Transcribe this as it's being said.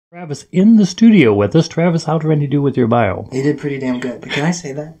Travis in the studio with us. Travis, how'd Randy do with your bio? He did pretty damn good. Can I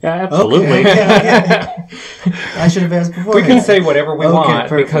say that? Yeah, absolutely. Okay. I should have asked before. We can say whatever we want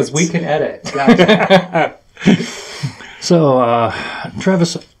perfect. because we can edit. Gotcha. So,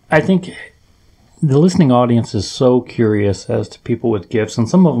 Travis, I think the listening audience is so curious as to people with gifts, and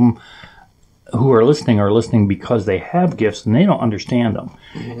some of them who are listening because they have gifts and they don't understand them.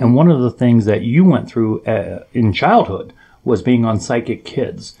 Mm-hmm. And one of the things that you went through in childhood was being on Psychic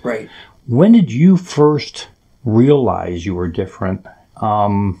Kids. Right. When did you first realize you were different?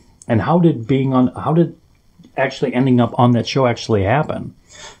 And how did actually ending up on that show actually happen?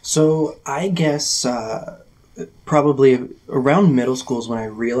 So I guess probably around middle school is when I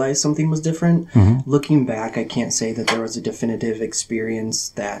realized something was different. Mm-hmm. Looking back, I can't say that there was a definitive experience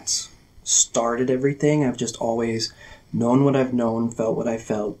that started everything. I've just always known what I've known, felt what I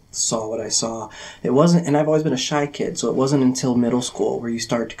felt, saw what I saw. It wasn't, and I've always been a shy kid, so it wasn't until middle school where you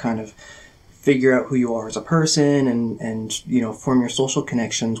start to kind of figure out who you are as a person and you know, form your social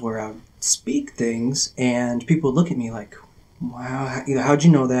connections where I speak things and people look at me like, wow, how'd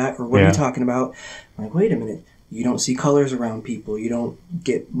you know that? Or what are you talking about? I'm like, wait a minute. You don't see colors around people. You don't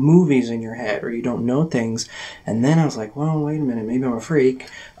get movies in your head, or you don't know things. And then I was like, well, wait a minute. Maybe I'm a freak.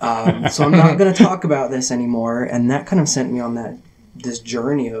 So I'm not going to talk about this anymore. And that kind of sent me on this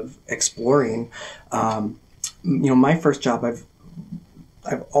journey of exploring. You know, my first job, I've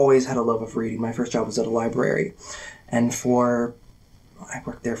always had a love of reading. My first job was at a library. And I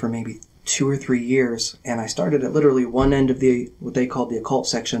worked there for maybe 2 or 3 years, and I started at literally one end of what they called the occult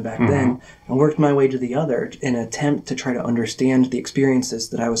section back then, and worked my way to the other in an attempt to try to understand the experiences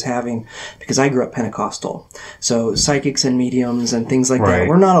that I was having, because I grew up Pentecostal. So psychics and mediums and things like that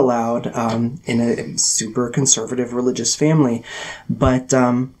were not allowed in a super conservative religious family. But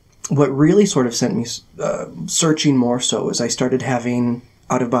what really sort of sent me searching more so is I started having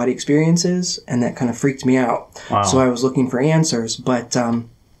out-of-body experiences, and that kind of freaked me out. Wow. So I was looking for answers, but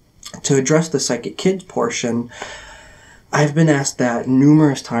to address the Psychic Kids portion, I've been asked that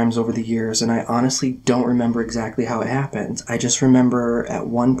numerous times over the years, and I honestly don't remember exactly how it happened. I just remember at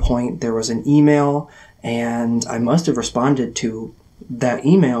one point there was an email, and I must have responded to that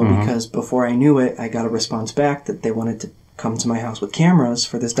email because before I knew it, I got a response back that they wanted to come to my house with cameras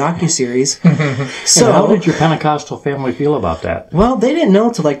for this docuseries. So and how did your Pentecostal family feel about that? Well, they didn't know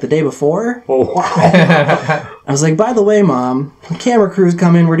until like the day before. Oh, wow. I was like, by the way, Mom, the camera crew's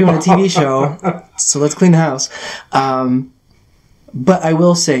coming. We're doing a TV show, so let's clean the house. But I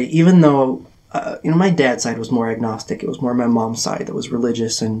will say, even though you know, my dad's side was more agnostic, it was more my mom's side that was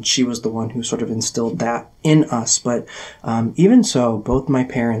religious, and she was the one who sort of instilled that in us. But even so, both my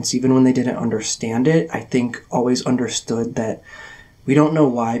parents, even when they didn't understand it, I think always understood that we don't know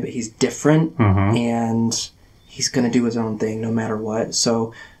why, but he's different, and he's going to do his own thing no matter what.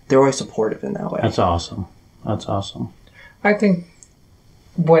 So they're always supportive in that way. That's awesome. That's awesome. I think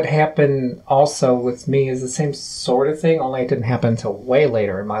what happened also with me is the same sort of thing, only it didn't happen until way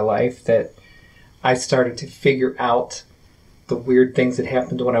later in my life, that I started to figure out the weird things that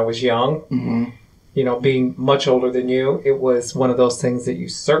happened when I was young. You know, being much older than you, it was one of those things that you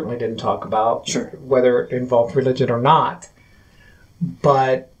certainly didn't talk about, whether it involved religion or not.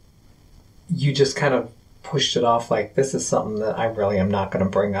 But you just kind of pushed it off like, this is something that I really am not going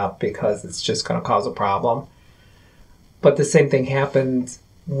to bring up because it's just going to cause a problem. But the same thing happened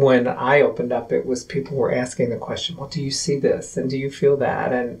when I opened up. It was people were asking the question, well, do you see this? And do you feel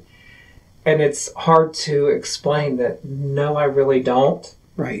that? And it's hard to explain that, no, I really don't.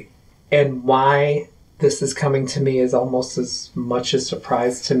 Right. And why this is coming to me is almost as much a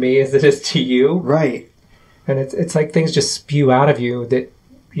surprise to me as it is to you. Right. And it's like things just spew out of you that,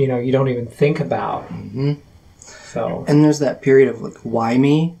 you know, you don't even think about. So. And there's that period of like, why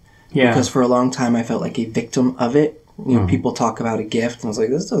me? Yeah. Because for a long time I felt like a victim of it. You know, people talk about a gift, and I was like,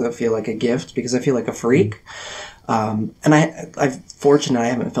 this doesn't feel like a gift because I feel like a freak. And I'm fortunate I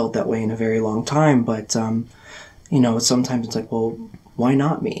haven't felt that way in a very long time, but, you know, sometimes it's like, well, why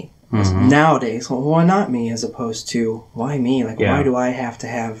not me? Nowadays, well, why not me as opposed to, why me? Like, why do I have to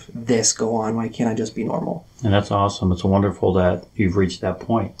have this go on? Why can't I just be normal? And that's awesome. It's wonderful that you've reached that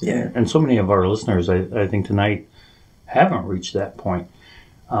point. Yeah. And so many of our listeners, I think tonight, haven't reached that point.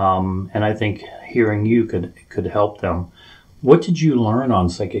 And I think hearing you could help them. What did you learn on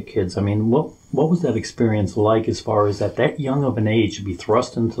Psychic Kids? I mean, what was that experience like as far as at that young of an age to be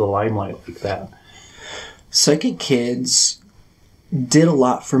thrust into the limelight like that? Psychic Kids did a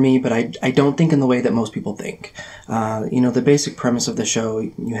lot for me, but I don't think in the way that most people think. You know, the basic premise of the show,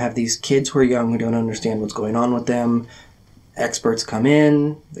 you have these kids who are young who don't understand what's going on with them. Experts come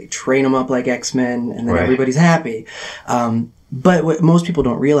in, they train them up like X-Men, and then everybody's happy. But what most people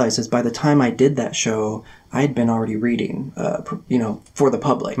don't realize is by the time I did that show, I had been already reading, for the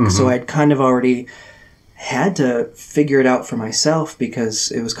public. So I'd kind of already had to figure it out for myself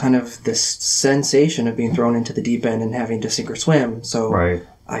because it was kind of this sensation of being thrown into the deep end and having to sink or swim. So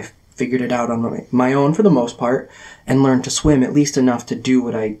I figured it out on my own for the most part and learned to swim at least enough to do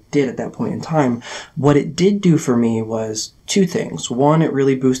what I did at that point in time. What it did do for me was two things. One, it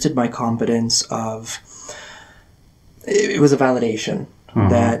really boosted my confidence of... It was a validation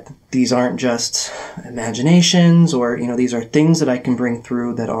that these aren't just imaginations or, these are things that I can bring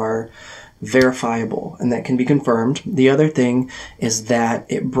through that are verifiable and that can be confirmed. The other thing is that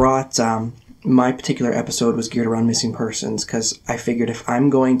it brought... my particular episode was geared around missing persons because I figured if I'm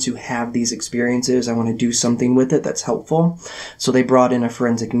going to have these experiences, I want to do something with it that's helpful. So they brought in a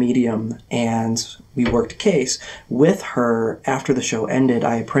forensic medium and we worked a case. With her, after the show ended,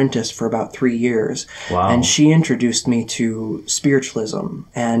 I apprenticed for about 3 years. Wow. And she introduced me to spiritualism,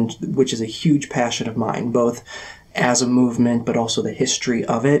 and which is a huge passion of mine, both as a movement but also the history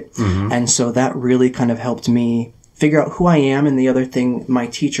of it. And so that really kind of helped me figure out who I am. And the other thing, my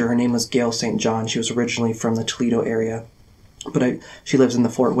teacher, her name was Gail St. John. She was originally from the Toledo area, but she lives in the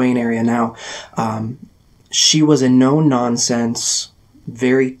Fort Wayne area now. She was a no-nonsense,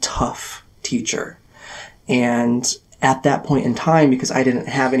 very tough teacher. And at that point in time, because I didn't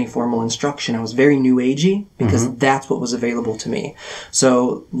have any formal instruction, I was very new agey because that's what was available to me.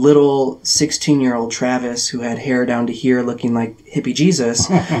 So little 16-year-old Travis, who had hair down to here looking like hippie Jesus,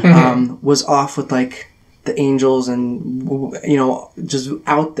 was off with like the angels and, just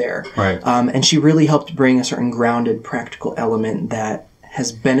out there. Right. And she really helped bring a certain grounded, practical element that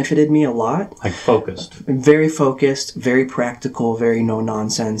has benefited me a lot. Like focused. Very focused, very practical, very no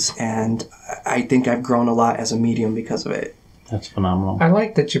nonsense. And I think I've grown a lot as a medium because of it. That's phenomenal. I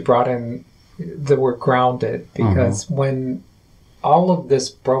like that you brought in the word grounded because when all of this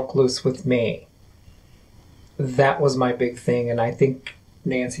broke loose with me, that was my big thing. And I think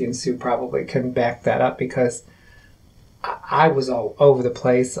Nancy and Sue probably can back that up because I was all over the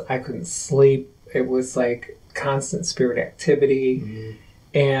place. I couldn't sleep. It was like constant spirit activity.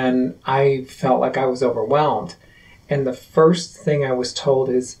 And I felt like I was overwhelmed. And the first thing I was told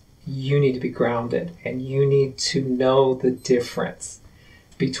is, you need to be grounded and you need to know the difference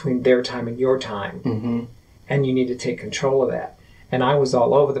between their time and your time. And you need to take control of that. And I was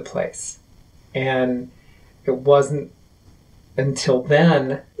all over the place. And it wasn't until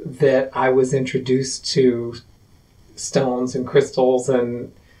then that I was introduced to stones and crystals,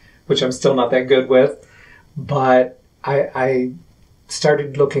 and which I'm still not that good with, but I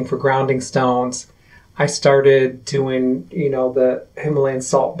started looking for grounding stones. I started doing, the Himalayan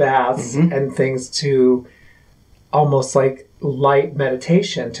salt baths and things to almost like light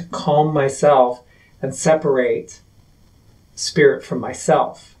meditation to calm myself and separate spirit from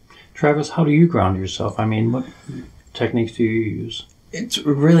myself. Travis, how do you ground yourself? I mean, what techniques do you use? It's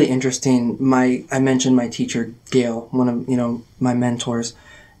really interesting. I mentioned my teacher, Gail, one of, my mentors,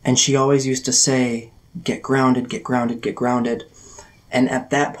 and she always used to say, get grounded, get grounded, get grounded. And at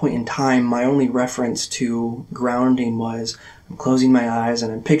that point in time, my only reference to grounding was I'm closing my eyes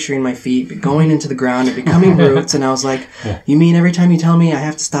and I'm picturing my feet going into the ground and becoming roots. And I was like, you mean every time you tell me I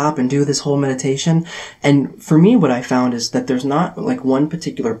have to stop and do this whole meditation? And for me, what I found is that there's not like one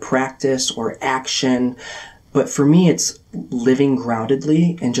particular practice or action, but for me, it's living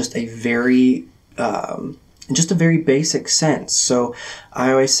groundedly in just a very basic sense. So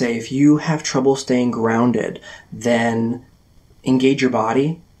I always say, if you have trouble staying grounded, then engage your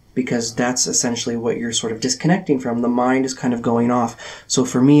body, because that's essentially what you're sort of disconnecting from. The mind is kind of going off. So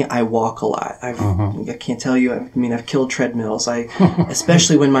for me, I walk a lot. I can't tell you, I've killed treadmills.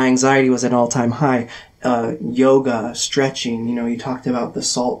 Especially when my anxiety was at an all-time high. Yoga, stretching, you talked about the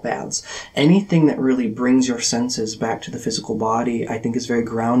salt baths. Anything that really brings your senses back to the physical body, I think is very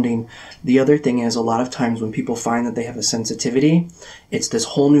grounding. The other thing is, a lot of times when people find that they have a sensitivity, it's this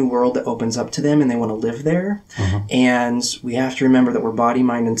whole new world that opens up to them and they want to live there. And we have to remember that we're body,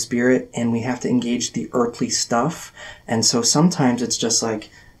 mind, and spirit, and we have to engage the earthly stuff. And so sometimes it's just like,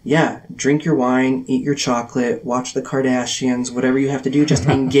 drink your wine, eat your chocolate, watch the Kardashians, whatever you have to do, just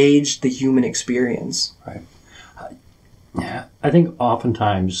engage the human experience. Right. Yeah, I think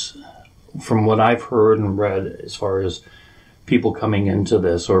oftentimes, from what I've heard and read, as far as people coming into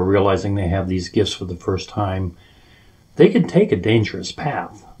this or realizing they have these gifts for the first time, they can take a dangerous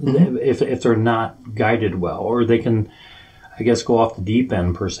path if they're not guided well, or they can, I guess, go off the deep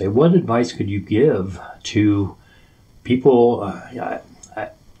end per se. What advice could you give to people?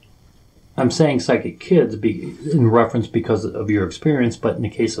 I'm saying psychic kids in reference because of your experience, but in the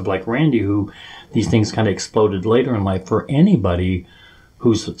case of like Randy, who these things kind of exploded later in life, for anybody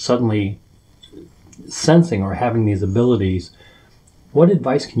who's suddenly sensing or having these abilities, what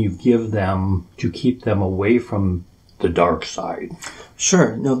advice can you give them to keep them away from the dark side?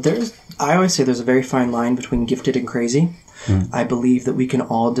 Sure. No, I always say there's a very fine line between gifted and crazy. I believe that we can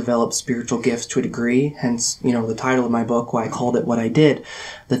all develop spiritual gifts to a degree, hence, the title of my book, why I called it what I did.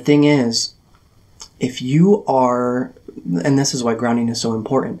 The thing is, if you are, and this is why grounding is so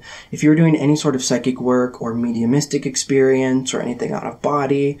important, if you're doing any sort of psychic work or mediumistic experience or anything out of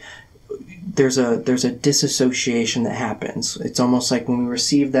body, there's a disassociation that happens. It's almost like when we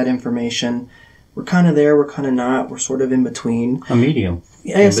receive that information, we're kind of there, we're kind of not, we're sort of in between. A medium.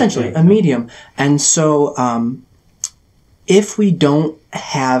 Yeah, essentially, a medium. And so, if we don't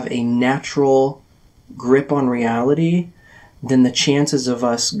have a natural grip on reality, then the chances of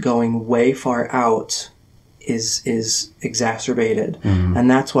us going way far out is exacerbated.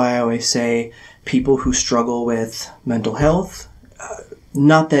 And that's why I always say people who struggle with mental health,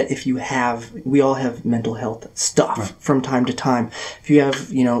 not that we all have mental health stuff from time to time. If you have,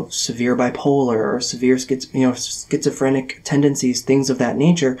 severe bipolar or severe schizophrenic tendencies, things of that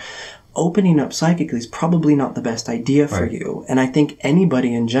nature, opening up psychically is probably not the best idea for you. And I think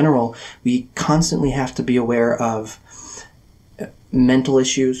anybody in general, we constantly have to be aware of mental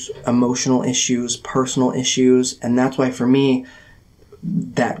issues, emotional issues, personal issues. And that's why for me,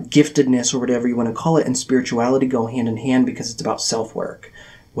 that giftedness or whatever you want to call it and spirituality go hand in hand, because it's about self-work.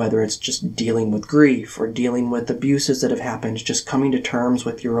 Whether it's just dealing with grief or dealing with abuses that have happened, just coming to terms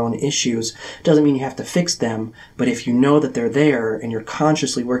with your own issues. Doesn't mean you have to fix them, but if you know that they're there and you're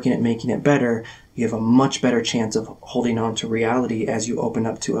consciously working at making it better, you have a much better chance of holding on to reality as you open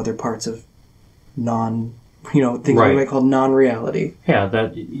up to other parts of things we might call non-reality. Yeah,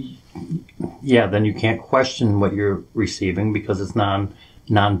 then you can't question what you're receiving because it's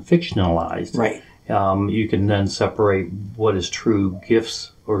non-fictionalized. Right. You can then separate what is true gifts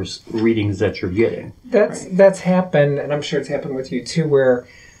or readings that you're getting. That's happened, and I'm sure it's happened with you too, where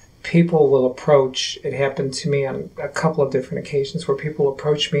people will approach, it happened to me on a couple of different occasions, where people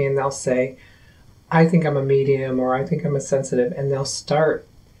approach me and they'll say, I think I'm a medium, or I think I'm a sensitive, and they'll start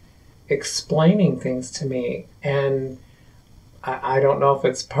explaining things to me, and I don't know if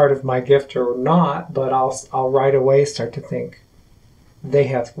it's part of my gift or not, but I'll right away start to think, they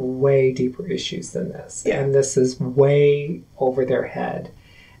have way deeper issues than this. Yeah. And this is way over their head.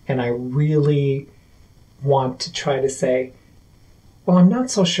 And I really want to try to say, well, I'm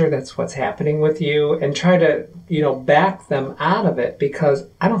not so sure that's what's happening with you, and try to, back them out of it, because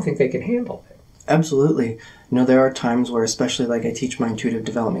I don't think they can handle it. Absolutely. There are times where, especially like I teach my intuitive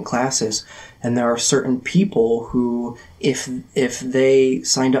development classes, and there are certain people who, if they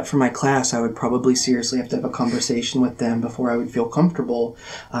signed up for my class, I would probably seriously have to have a conversation with them before I would feel comfortable,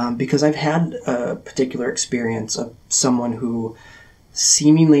 because I've had a particular experience of someone who,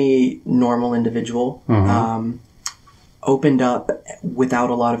 seemingly normal individual, opened up without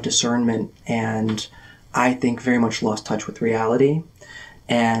a lot of discernment, and I think very much lost touch with reality.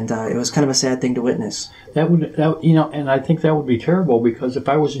 And it was kind of a sad thing to witness. And I think that would be terrible, because if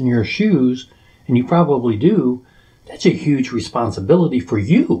I was in your shoes, and you probably do, that's a huge responsibility for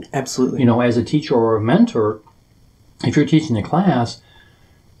you. Absolutely. As a teacher or a mentor, if you're teaching a class,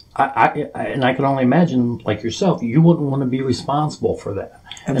 I can only imagine, like yourself, you wouldn't want to be responsible for that.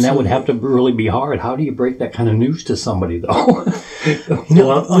 Absolutely. And that would have to really be hard. How do you break that kind of news to somebody, though?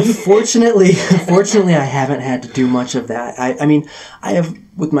 Unfortunately, I haven't had to do much of that. I have,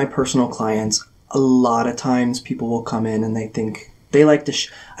 with my personal clients, a lot of times people will come in and they think they like to.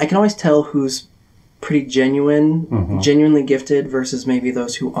 I can always tell who's pretty genuinely gifted versus maybe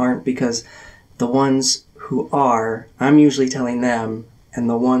those who aren't, because the ones who are, I'm usually telling them, and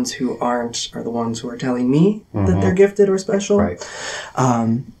the ones who aren't are the ones who are telling me that they're gifted or special. Right.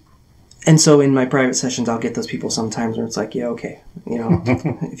 And so in my private sessions, I'll get those people sometimes where it's like, yeah, okay,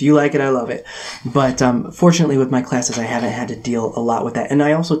 if you like it, I love it. But fortunately with my classes, I haven't had to deal a lot with that. And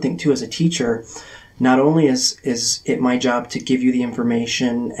I also think too, as a teacher, not only is it my job to give you the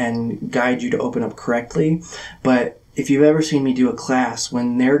information and guide you to open up correctly, but if you've ever seen me do a class,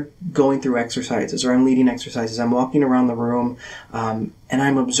 when they're going through exercises or I'm leading exercises, I'm walking around the room and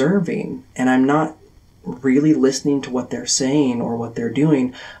I'm observing, and I'm not really listening to what they're saying or what they're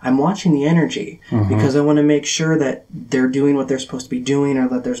doing. I'm watching the energy because I want to make sure that they're doing what they're supposed to be doing, or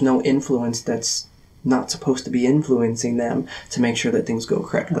that there's no influence that's not supposed to be influencing them, to make sure that things go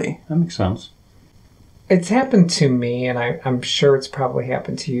correctly. That makes sense. It's happened to me, and I'm sure it's probably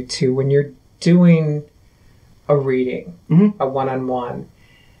happened to you too, when you're doing a reading, a one-on-one,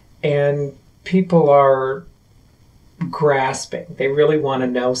 and people are grasping. They really want to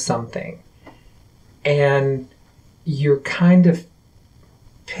know something. And you're kind of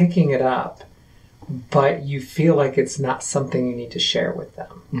picking it up, but you feel like it's not something you need to share with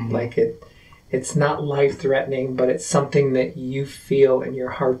them. Mm-hmm. Like it's not life-threatening, but it's something that you feel in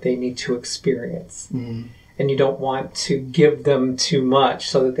your heart they need to experience. Mm-hmm. And you don't want to give them too much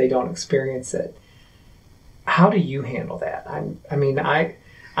so that they don't experience it. How do you handle that?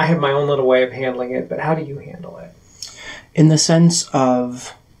 I have my own little way of handling it, but how do you handle it? In the sense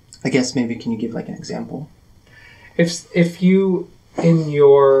of, I guess maybe can you give like an example? If you, in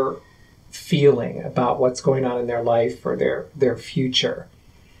your feeling about what's going on in their life or their future,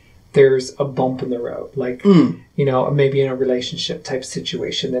 there's a bump in the road, like, maybe in a relationship type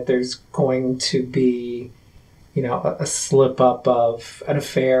situation, that there's going to be, a slip up of an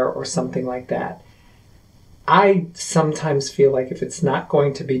affair or something like that. I sometimes feel like if it's not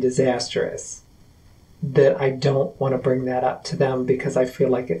going to be disastrous, that I don't want to bring that up to them, because I feel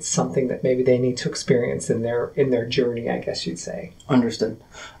like it's something that maybe they need to experience in their journey, I guess you'd say. Understood.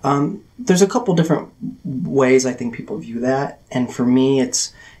 There's a couple different ways I think people view that, and for me,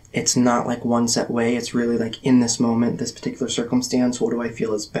 it's not like one set way. It's really like, in this moment, this particular circumstance, what do I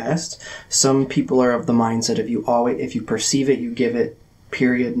feel is best? Some people are of the mindset if you perceive it, you give it,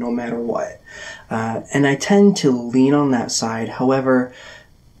 period, no matter what. And I tend to lean on that side. However,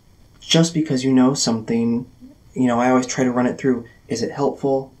 just because you know something, I always try to run it through. Is it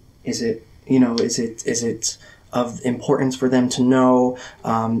helpful? Is it of importance for them to know?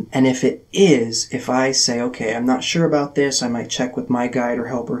 And if I say, okay, I'm not sure about this, I might check with my guide or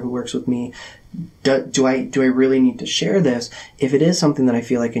helper who works with me. Do I really need to share this? If it is something that I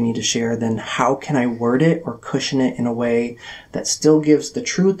feel like I need to share, then how can I word it or cushion it in a way that still gives the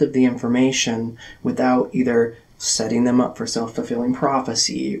truth of the information without either setting them up for self-fulfilling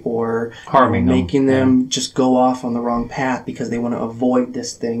prophecy or harming making them just go off on the wrong path because they want to avoid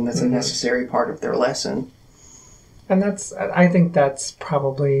this thing that's a necessary part of their lesson. And I think that's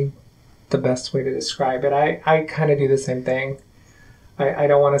probably the best way to describe it. I kind of do the same thing. I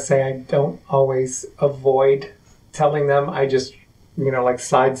don't want to say I don't always avoid telling them. I just,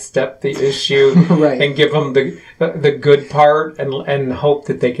 sidestep the issue right. and give them the good part and hope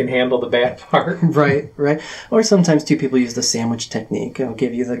that they can handle the bad part. Right. Or sometimes too, people use the sandwich technique. I'll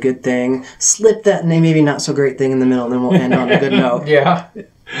give you the good thing, slip that maybe not so great thing in the middle, and then we'll end on a good note. Yeah.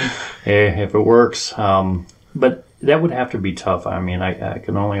 Hey, if it works. But that would have to be tough. I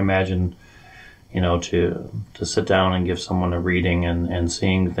can only imagine, to sit down and give someone a reading and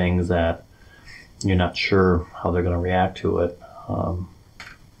seeing things that you're not sure how they're going to react to it.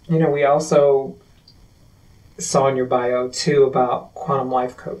 We also saw in your bio, too, about Quantum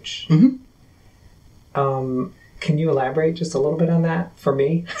Life Coach. Mm-hmm. Can you elaborate just a little bit on that for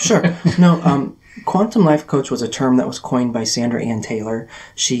me? Sure. No, Quantum Life Coach was a term that was coined by Sandra Ann Taylor.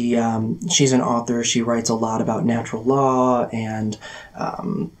 She's an author. She writes a lot about natural law and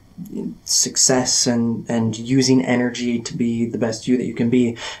success and using energy to be the best you that you can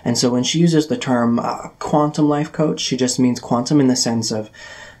be. And so when she uses the term quantum life coach, she just means quantum in the sense of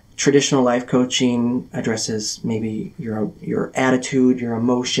traditional life coaching addresses maybe your attitude, your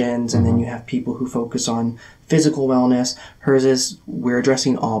emotions, and then you have people who focus on physical wellness. Hers is, we're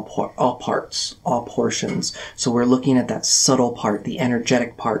addressing all parts, all portions. So we're looking at that subtle part, the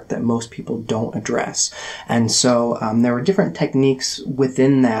energetic part that most people don't address. And so there were different techniques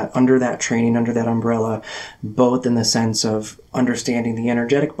within that, under that training, under that umbrella, both in the sense of understanding the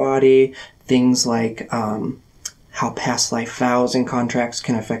energetic body, things like how past life vows and contracts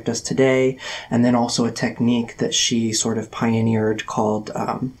can affect us today, and then also a technique that she sort of pioneered called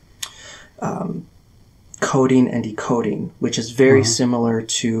coding and decoding, which is very similar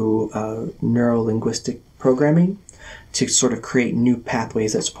to neuro-linguistic programming to sort of create new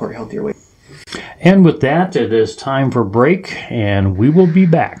pathways that support healthier ways. And with that, it is time for break, and we will be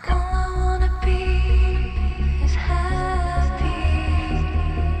back.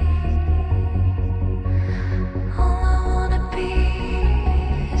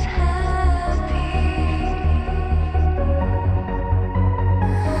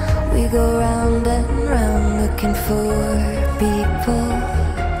 Go round and round looking for people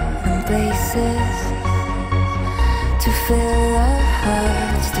and places to fill our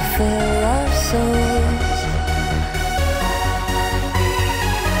hearts, to fill our souls.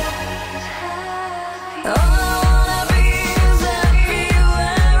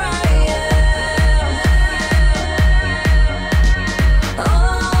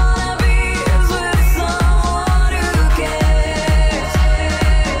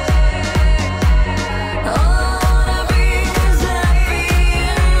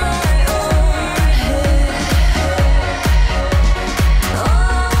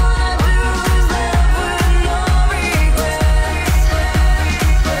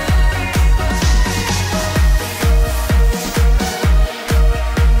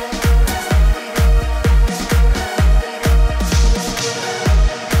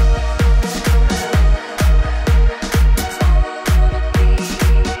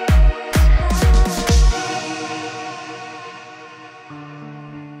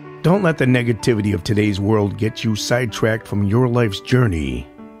 Don't let the negativity of today's world get you sidetracked from your life's journey.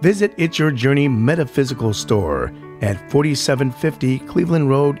 Visit It's Your Journey Metaphysical Store at 4750 Cleveland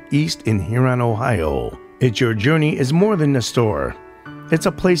Road East in Huron, Ohio. It's Your Journey is more than a store. It's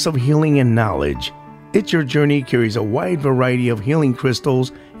a place of healing and knowledge. It's Your Journey carries a wide variety of healing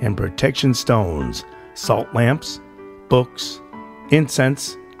crystals and protection stones, salt lamps, books,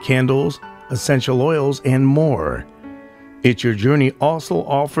 incense, candles, essential oils, and more. It's Your Journey also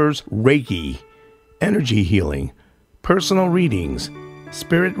offers Reiki, energy healing, personal readings,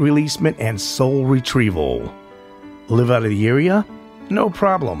 spirit releasement, and soul retrieval. Live out of the area? No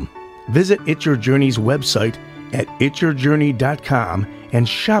problem. Visit It's Your Journey's website at itsyourjourney.com and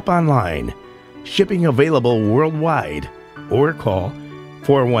shop online. Shipping available worldwide. Or call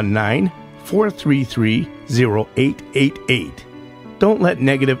 419-433-0888. Don't let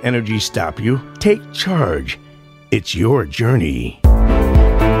negative energy stop you. Take charge. It's your journey.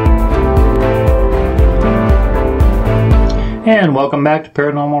 And welcome back to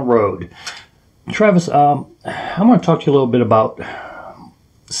Paranormal Road. Travis, I want to talk to you a little bit about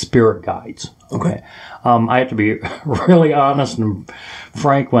spirit guides. Okay. I have to be really honest and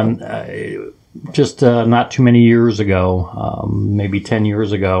frank. When just not too many years ago, maybe 10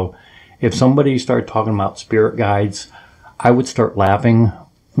 years ago, if somebody started talking about spirit guides, I would start laughing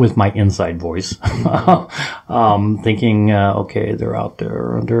with my inside voice, thinking, okay, they're out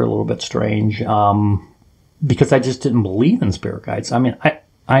there, they're a little bit strange, because I just didn't believe in spirit guides. I mean,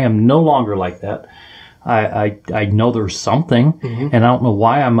 I am no longer like that. I know there's something, and I don't know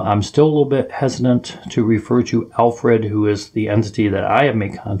why I'm still a little bit hesitant to refer to Alfred, who is the entity that I have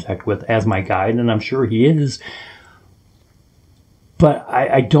made contact with, as my guide, and I'm sure he is. But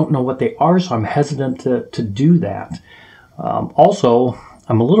I don't know what they are, so I'm hesitant to do that. Also,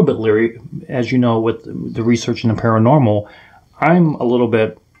 I'm a little bit leery, as you know, with the research in the paranormal. I'm a little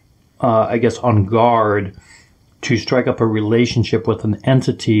bit, I guess, on guard to strike up a relationship with an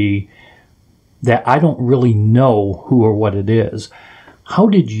entity that I don't really know who or what it is. How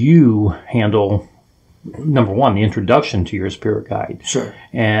did you handle, number one, the introduction to your spirit guide? Sure.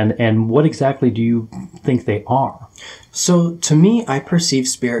 And what exactly do you think they are? So to me, I perceive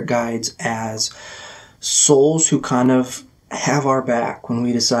spirit guides as souls who kind of have our back when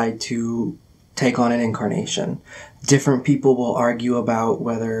we decide to take on an incarnation. Different people will argue about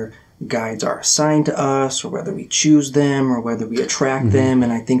whether guides are assigned to us, or whether we choose them, or whether we attract them,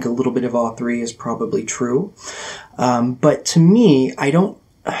 and I think a little bit of all three is probably true. But to me,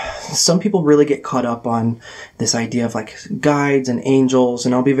 some people really get caught up on this idea of like guides and angels,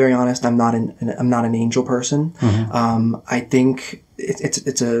 and I'll be very honest, I'm not an angel person. I think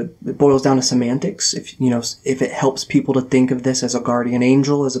it boils down to semantics. If it helps people to think of this as a guardian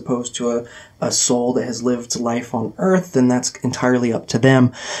angel as opposed to a soul that has lived life on earth, then that's entirely up to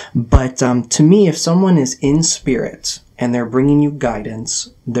them. But to me, if someone is in spirit and they're bringing you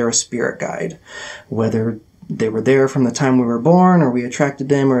guidance, they're a spirit guide. Whether they were there from the time we were born, or we attracted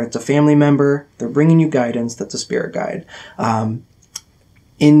them, or it's a family member, they're bringing you guidance. That's a spirit guide.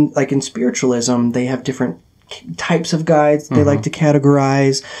 In spiritualism, they have different types of guides they like to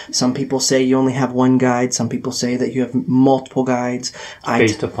categorize. Some people say you only have one guide. Some people say that you have multiple guides.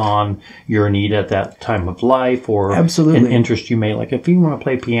 Based upon your need at that time of life, or Absolutely. an interest you may. Like if you want to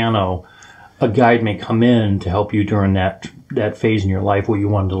play piano, a guide may come in to help you during that phase in your life where you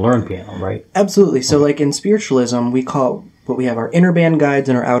wanted to learn piano, right? Absolutely. So like in spiritualism, we have our inner band guides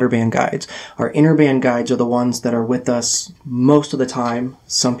and our outer band guides. Our inner band guides are the ones that are with us most of the time.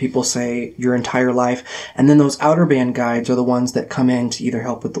 Some people say your entire life. And then those outer band guides are the ones that come in to either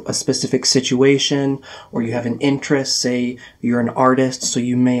help with a specific situation, or you have an interest. Say you're an artist, so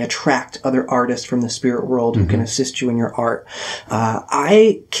you may attract other artists from the spirit world who can assist you in your art.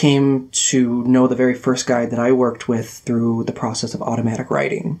 I came to know the very first guide that I worked with through the process of automatic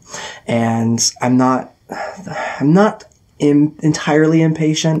writing. And I'm not entirely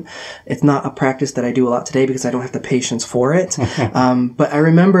impatient. It's not a practice that I do a lot today because I don't have the patience for it. But I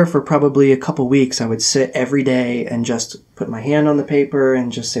remember for probably a couple weeks, I would sit every day and just put my hand on the paper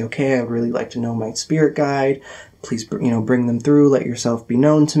and just say, okay, I would really like to know my spirit guide. Please, bring them through. Let yourself be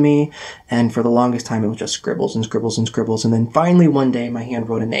known to me. And for the longest time, it was just scribbles and scribbles and scribbles. And then finally one day my hand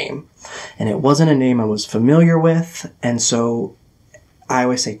wrote a name, and it wasn't a name I was familiar with. And so I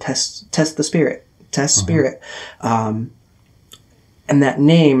always say, test the spirit, test spirit. And that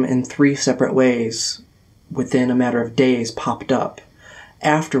name in 3 separate ways within a matter of days popped up.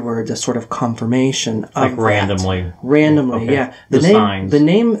 afterwards a sort of confirmation of Like that. randomly. Yeah. The signs. The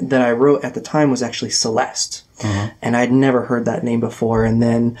name that I wrote at the time was actually Celeste. And I'd never heard that name before. And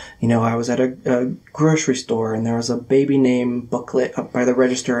then, I was at a grocery store and there was a baby name booklet up by the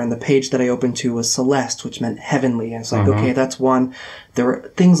register, and the page that I opened to was Celeste, which meant heavenly. And it's like, okay, that's one. There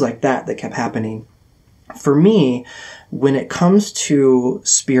were things like that kept happening. For me, when it comes to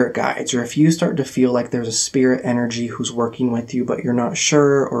spirit guides, or if you start to feel like there's a spirit energy who's working with you, but you're not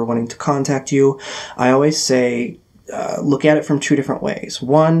sure or wanting to contact you, I always say, look at it from two different ways.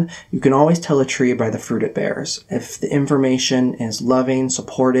 One, you can always tell a tree by the fruit it bears. If the information is loving,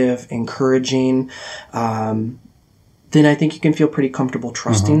 supportive, encouraging, then I think you can feel pretty comfortable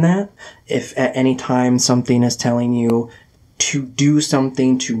trusting that. If at any time something is telling you to do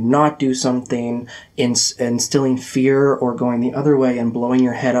something, to not do something, instilling fear or going the other way and blowing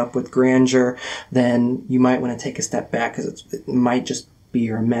your head up with grandeur, then you might want to take a step back, because it might just be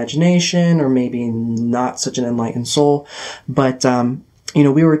your imagination or maybe not such an enlightened soul. But,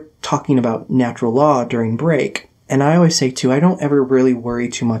 we were talking about natural law during break. And I always say, too, I don't ever really worry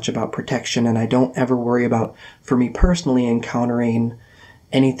too much about protection, and I don't ever worry about, for me personally, encountering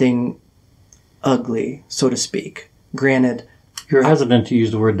anything ugly, so to speak. Granted, You're hesitant to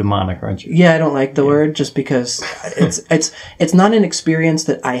use the word demonic, aren't you? yeah, I don't like the word just because it's not an experience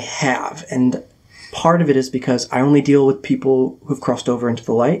that I have. And part of it is because I only deal with people who've crossed over into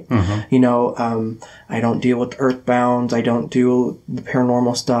the light. I don't deal with earthbounds. I don't do the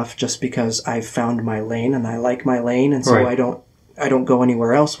paranormal stuff just because I've found my lane and I like my lane. And so Right. I don't go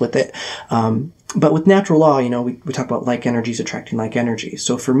anywhere else with it. But with natural law, we talk about like energies attracting like energies.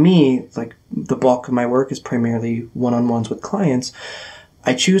 So for me, like the bulk of my work is primarily one-on-ones with clients.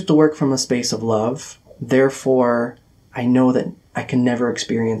 I choose to work from a space of love. Therefore, I know that I can never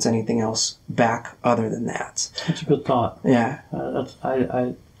experience anything else back other than that. That's a good thought. Yeah.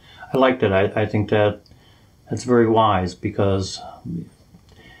 I liked it. I think that's very wise, because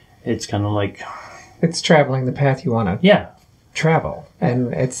it's kind of like, It's traveling the path you want to yeah, travel,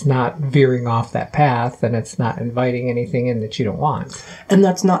 and it's not veering off that path, and it's not inviting anything in that you don't want. And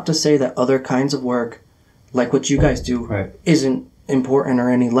that's not to say that other kinds of work, like what you guys do, Right. isn't important or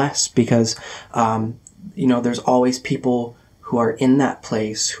any less, because, there's always people who are in that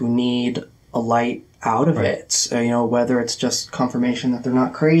place who need a light out of it. Whether it's just confirmation that they're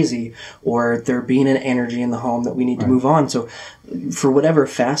not crazy, or there being an energy in the home that we need to move on. So for whatever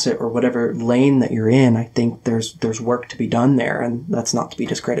facet or whatever lane that you're in, I think there's work to be done there, and that's not to be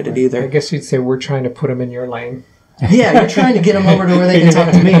discredited I either. guess you'd say we're trying to put them in your lane. Yeah, you're trying to get them over to where they can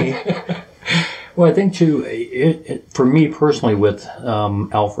talk to me. Well, I think too, for me personally with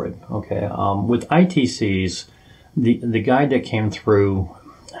Alfred, okay, with ITCs, the guy that came through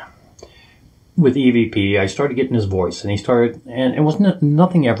with EVP, I started getting his voice, and it was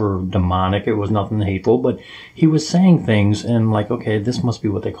nothing ever demonic, it was nothing hateful, but he was saying things, and like, okay, this must be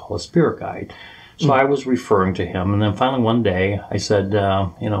what they call a spirit guide. So I was referring to him, and then finally one day I said,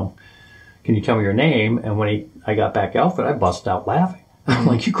 can you tell me your name? And when I got back Alfred, I busted out laughing. I'm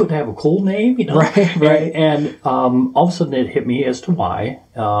like, you couldn't have a cool name, Right. And all of a sudden it hit me as to why.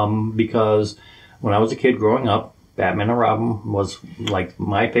 Because when I was a kid growing up, Batman and Robin was like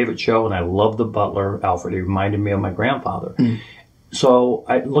my favorite show, and I loved the butler, Alfred. He reminded me of my grandfather. So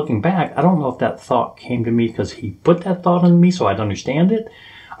looking back, I don't know if that thought came to me because he put that thought in me so I'd understand it.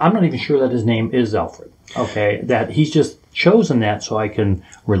 I'm not even sure that his name is Alfred. Okay, that he's just chosen that so I can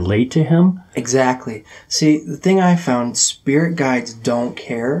relate to him. Exactly. See, the thing I found, spirit guides don't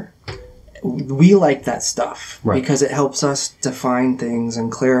care. We like that stuff because it helps us define things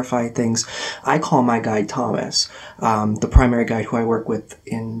and clarify things. I call my guide Thomas, the primary guide who I work with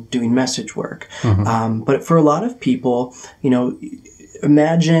in doing message work. But for a lot of people,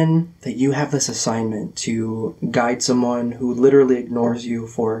 imagine that you have this assignment to guide someone who literally ignores you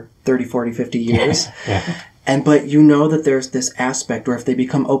for 30, 40, 50 years. But that there's this aspect where if they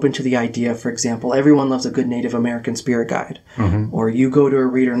become open to the idea, for example, everyone loves a good Native American spirit guide. Or you go to a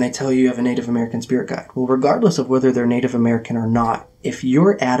reader and they tell you have a Native American spirit guide. Well, regardless of whether they're Native American or not, if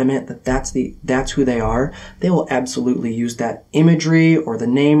you're adamant that that's who they are, they will absolutely use that imagery or the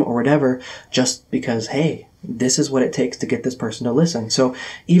name or whatever just because, hey, this is what it takes to get this person to listen. So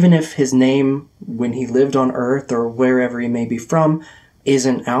even if his name, when he lived on Earth or wherever he may be from,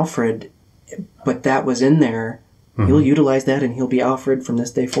 isn't Alfred, but that was in there, he'll utilize that and he'll be Alfred from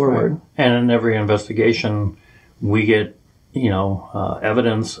this day forward. Right. And in every investigation, we get,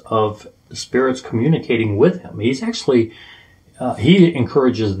 evidence of spirits communicating with him. He's actually, he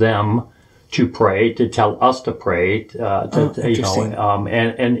encourages them to pray, to tell us to pray,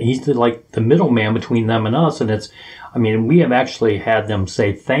 and he's like the middleman between them and us. And I mean, we have actually had them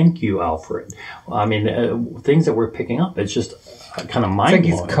say, "Thank you, Alfred." I mean, things that we're picking up. It's just kind of mind blowing.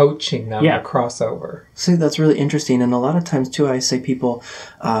 It's like he's coaching them Yeah. to crossover. See, that's really interesting. And a lot of times, too, I say people,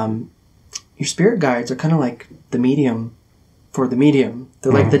 your spirit guides are kind of like the medium for the medium.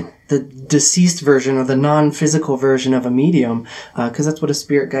 They're like the deceased version or the non-physical version of a medium, because that's what a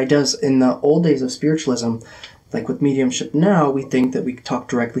spirit guide does. In the old days of spiritualism, like with mediumship now, we think that we talk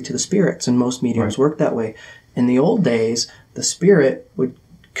directly to the spirits, and most mediums work that way. In the old days, the spirit would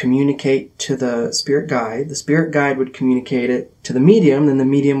communicate to the spirit guide would communicate it to the medium, then the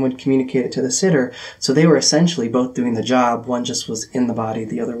medium would communicate it to the sitter. So they were essentially both doing the job. One just was in the body,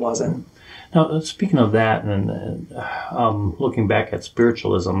 the other wasn't. Now, speaking of that, and looking back at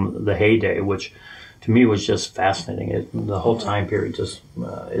spiritualism, the heyday, which to me was just fascinating. The whole time period just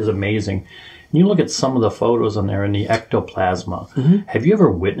is amazing. And you look at some of the photos on there in the ectoplasma. Have you ever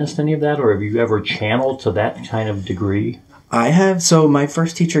witnessed any of that, or have you ever channeled to that kind of degree? I have. So my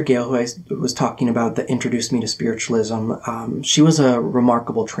first teacher, Gail, who I was talking about that introduced me to spiritualism, she was a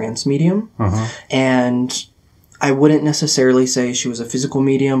remarkable trance medium. And I wouldn't necessarily say she was a physical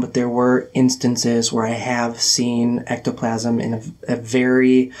medium, but there were instances where I have seen ectoplasm in a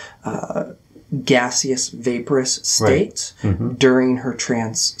very gaseous, vaporous state during her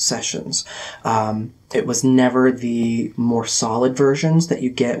trance sessions. It was never the more solid versions that you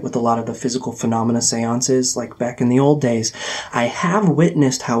get with a lot of the physical phenomena seances, like back in the old days. I have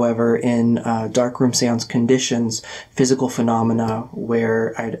witnessed, however, in darkroom seance conditions, physical phenomena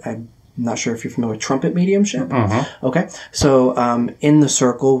where I'm not sure if you're familiar with trumpet mediumship. Okay. So in the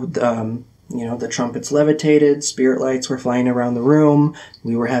circle, the trumpets levitated, spirit lights were flying around the room.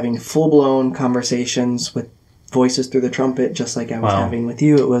 We were having full-blown conversations with voices through the trumpet, just like I was having with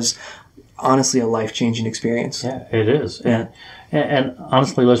you. It was honestly a life-changing experience. Yeah, it is. And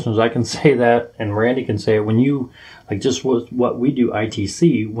honestly, listeners, I can say that, and Randy can say it, when you, like just what we do,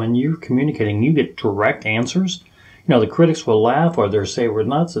 ITC, when you're communicating, you get direct answers. The critics will laugh or they'll say we're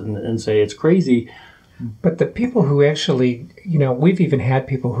nuts and say it's crazy. But the people who actually, we've even had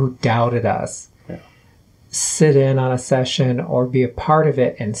people who doubted us sit in on a session or be a part of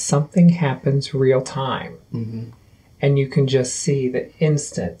it, and something happens real time. And you can just see the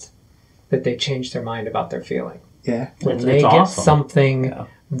instant that they change their mind about their feeling. Yeah. When It's they get awesome. something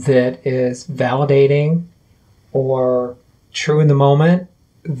that is validating or true in the moment,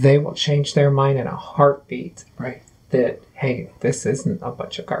 they will change their mind in a heartbeat. Right. That, hey, this isn't a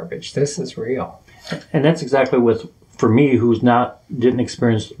bunch of garbage. This is real. And that's exactly for me, who's didn't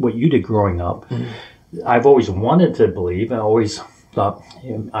experience what you did growing up. I've always wanted to believe. I always thought,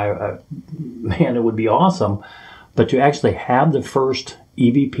 man, it would be awesome. But to actually have the first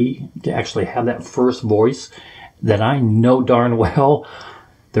EVP, to actually have that first voice that I know darn well,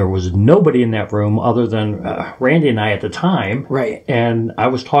 there was nobody in that room other than Randy and I at the time. Right. And I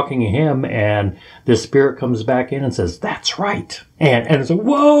was talking to him, and this spirit comes back in and says, "That's right." And it's like,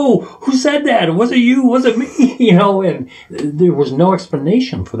 whoa, who said that? Was it you? Was it me? And there was no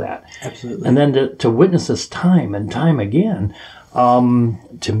explanation for that. Absolutely. And then to witness this time and time again,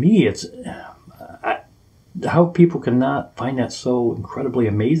 to me, it's how people cannot find that so incredibly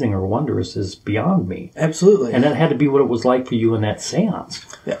amazing or wondrous is beyond me. Absolutely. And that had to be what it was like for you in that seance.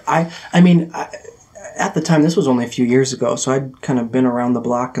 I mean, at the time, this was only a few years ago, so I'd kind of been around the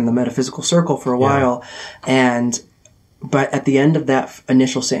block in the metaphysical circle for a while. But at the end of that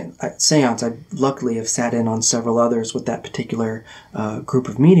initial seance, I luckily have sat in on several others with that particular group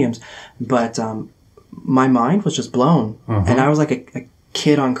of mediums. But my mind was just blown. And I was like a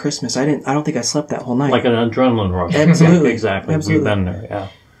kid on Christmas. I don't think I slept that whole night. Like an adrenaline rush. Absolutely. Yeah, exactly. Absolutely. We've been there, yeah.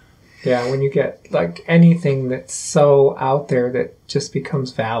 Yeah, when you get like anything that's so out there that just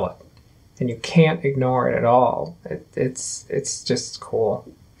becomes valid and you can't ignore it at all, it's just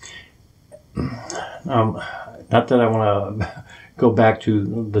cool. Not that I want to go back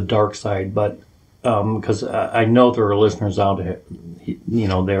to the dark side, but because I know there are listeners out there,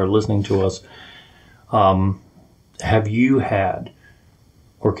 they're listening to us. Have you had,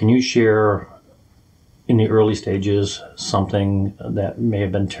 or can you share in the early stages something that may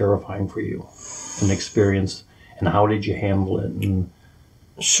have been terrifying for you, an experience, and how did you handle it?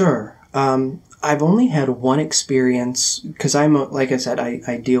 Sure. I've only had one experience, because like I said,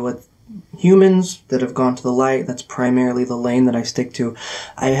 I deal with humans that have gone to the light. That's primarily the lane that I stick to.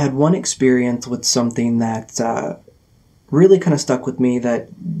 I had one experience with something that really kind of stuck with me that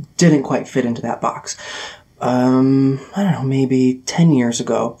didn't quite fit into that box. I don't know, maybe 10 years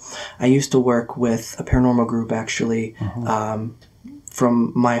ago, I used to work with a paranormal group, actually,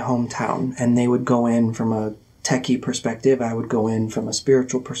 from my hometown, and they would go in from a techie perspective. I would go in from a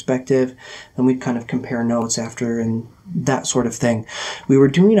spiritual perspective, and we'd kind of compare notes after and that sort of thing. We were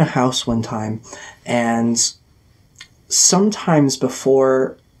doing a house one time, and sometimes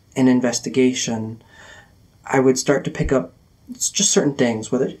before an investigation, I would start to pick up just certain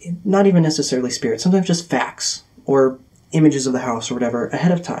things, whether not even necessarily spirits, sometimes just facts or images of the house or whatever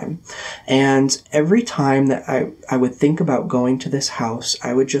ahead of time. And every time that I would think about going to this house,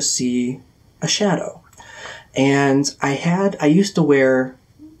 I would just see a shadow. And I used to wear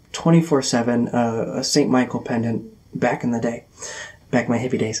 24/7 a St. Michael pendant back in the day, back in my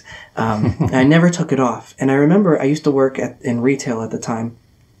hippie days. I never took it off. And I remember I used to work in retail at the time.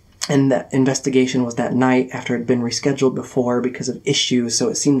 And that investigation was that night after it had been rescheduled before because of issues. So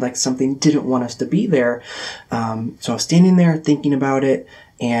it seemed like something didn't want us to be there. So I was standing there thinking about it.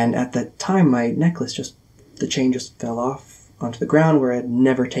 And at the time, my necklace the chain just fell off onto the ground where I had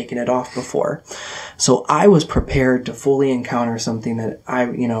never taken it off before. So I was prepared to fully encounter something that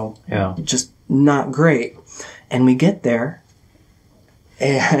just not great. And we get there,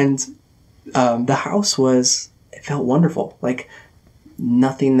 and the house it felt wonderful. Like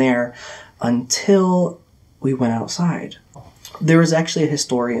nothing there until we went outside. There was actually a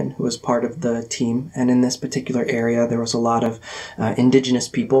historian who was part of the team, and in this particular area, there was a lot of indigenous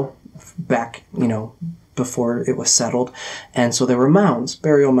people back, before it was settled. And so there were mounds,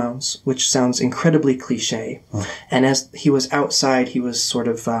 burial mounds, which sounds incredibly cliche. Oh. And as he was outside, he was sort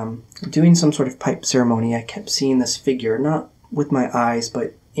of doing some sort of pipe ceremony. I kept seeing this figure, not with my eyes,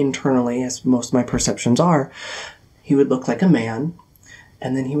 but internally, as most of my perceptions are. He would look like a man,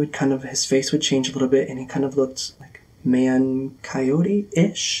 and then he would his face would change a little bit, and he kind of looked like man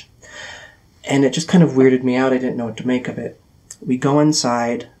coyote-ish. And it just kind of weirded me out. I didn't know what to make of it. We go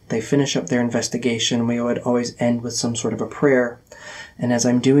inside. They finish up their investigation. We would always end with some sort of a prayer. And as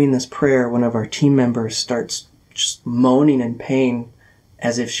I'm doing this prayer, one of our team members starts just moaning in pain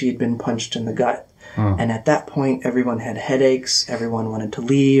as if she had been punched in the gut. And at that point, everyone had headaches. Everyone wanted to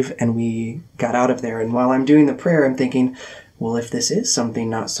leave, and we got out of there. And while I'm doing the prayer, I'm thinking, well, if this is something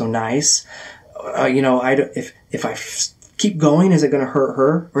not so nice, if I keep going, is it going to hurt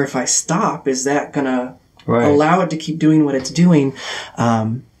her? Or if I stop, is that going to allow it to keep doing what it's doing?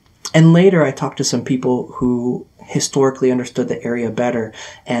 And later I talked to some people who historically understood the area better,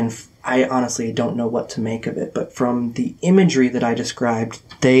 and I honestly don't know what to make of it. But from the imagery that I described,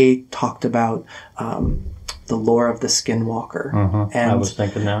 they talked about the lore of the skinwalker. And I was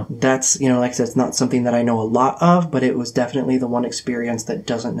thinking that. That's, like I said, it's not something that I know a lot of, but it was definitely the one experience that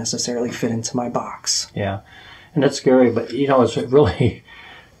doesn't necessarily fit into my box. Yeah. And that's scary, but, it's really,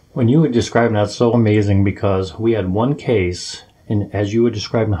 when you were describing that, it's so amazing because we had one case. And as you were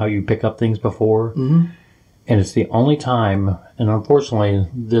describing how you pick up things before, and it's the only time, and unfortunately,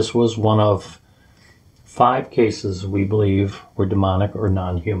 this was one of 5 cases we believe were demonic or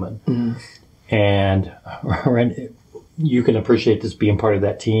non-human. And you can appreciate this being part of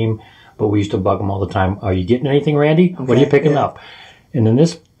that team, but we used to bug them all the time. Are you getting anything, Randy? Okay, what are you picking up? And in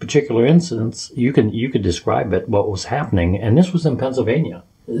this particular instance, you could describe it, what was happening, and this was in Pennsylvania.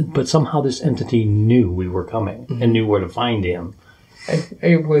 But somehow this entity knew we were coming and knew where to find him.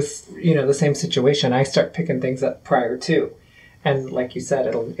 It was, the same situation. I start picking things up prior to. And like you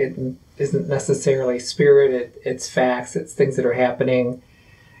said, it isn't necessarily spirit. It's facts. It's things that are happening,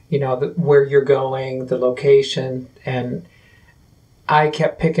 where you're going, the location. And I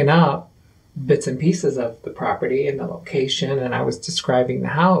kept picking up bits and pieces of the property and the location. And I was describing the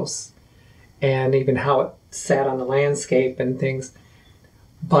house and even how it sat on the landscape and things.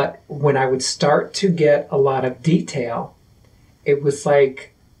 But when I would start to get a lot of detail, it was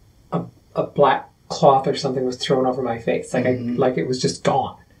like a black cloth or something was thrown over my face. Like like it was just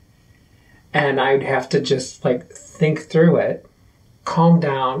gone. And I'd have to just think through it, calm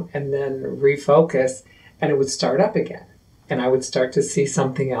down, and then refocus, and it would start up again. And I would start to see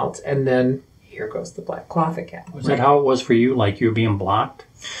something else, and then here goes the black cloth again. Was that how it was for you? Like you were being blocked?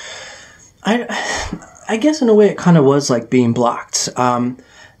 I guess in a way it kind of was like being blocked.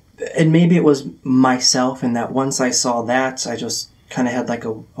 And maybe it was myself in that once I saw that, I just kind of had like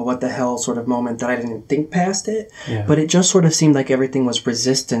a what the hell sort of moment that I didn't think past it. Yeah. But it just sort of seemed like everything was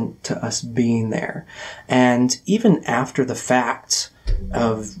resistant to us being there. And even after the fact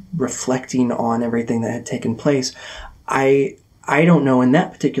of reflecting on everything that had taken place, I don't know in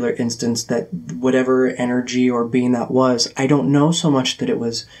that particular instance that whatever energy or being that was, I don't know so much that it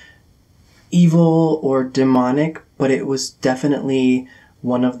was evil or demonic, but it was definitely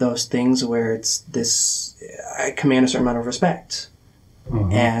one of those things where it's this, I command a certain amount of respect.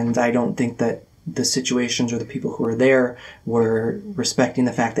 And I don't think that the situations or the people who were there were respecting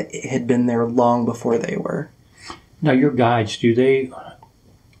the fact that it had been there long before they were. Now, your guides, do they,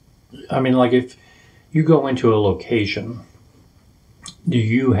 I mean, like if you go into a location, do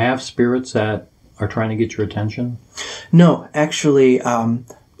you have spirits that are trying to get your attention? No, actually,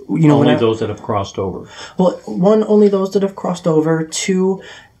 only those that have crossed over. Well, one, only those that have crossed over. Two,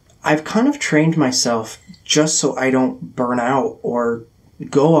 I've kind of trained myself just so I don't burn out or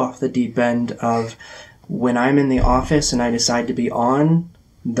go off the deep end of when I'm in the office and I decide to be on,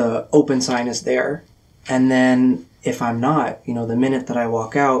 the open sign is there. And then if I'm not, the minute that I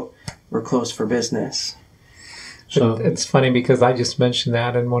walk out, we're closed for business. So it's funny because I just mentioned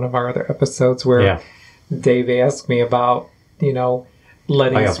that in one of our other episodes where Dave asked me about,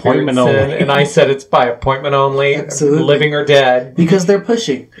 letting by spirits appointment in, only. and I said it's by appointment only, Absolutely. Living or dead. Because they're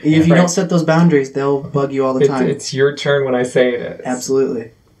pushy. If you don't set those boundaries, they'll bug you all the time. It's your turn when I say it is.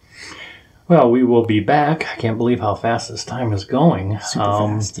 Absolutely. Well, we will be back. I can't believe how fast this time is going. Super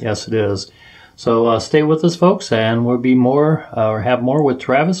fast. Yes, it is. So stay with us, folks, and we'll be more or have more with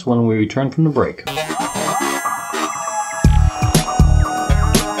Travis when we return from the break.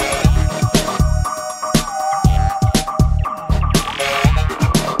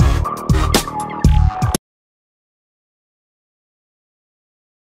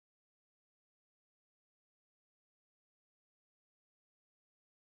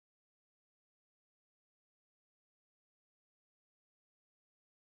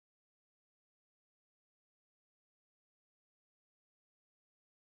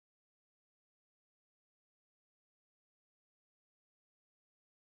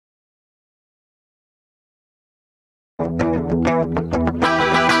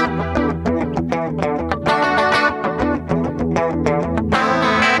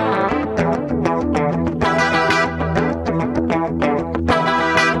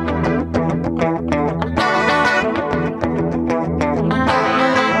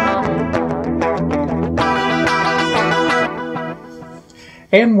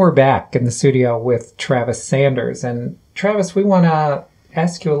 And we're back in the studio with Travis Sanders. And Travis, we want to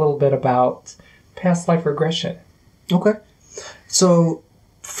ask you a little bit about past life regression. Okay. So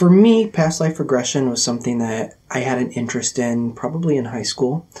for me, past life regression was something that I had an interest in probably in high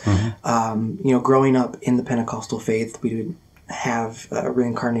school. Mm-hmm. Growing up in the Pentecostal faith, we didn't have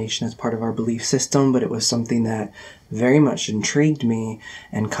reincarnation as part of our belief system, but it was something that very much intrigued me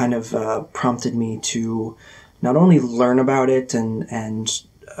and kind of prompted me to not only learn about it and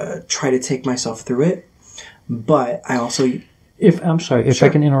try to take myself through it, but I also... If I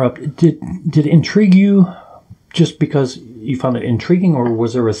can interrupt, did it intrigue you just because you found it intriguing, or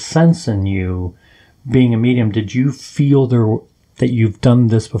was there a sense in you, being a medium, did you feel that you've done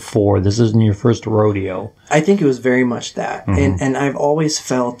this before? This isn't your first rodeo. I think it was very much that. Mm-hmm. And I've always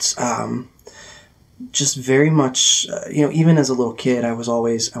felt just very much, even as a little kid, I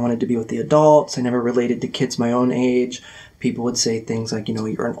wanted to be with the adults. I never related to kids my own age. People would say things like,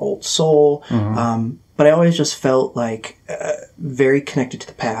 you're an old soul. Mm-hmm. But I always just felt like very connected to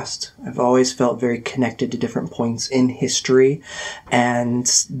the past. I've always felt very connected to different points in history. And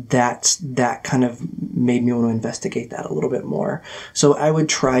that kind of made me want to investigate that a little bit more. So I would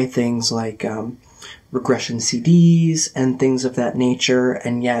try things like regression CDs and things of that nature.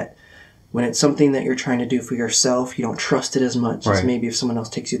 And yet, when it's something that you're trying to do for yourself, you don't trust it as much as maybe if someone else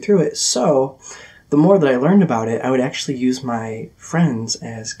takes you through it. So the more that I learned about it, I would actually use my friends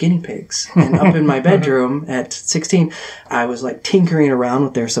as guinea pigs. And up in my bedroom at 16, I was like tinkering around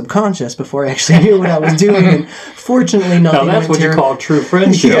with their subconscious before I actually knew what I was doing. And fortunately, nothing. Now that's what you call true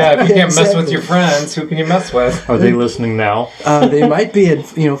friendship. Yeah, if you can't mess with your friends, who can you mess with? Are they listening now? They might be.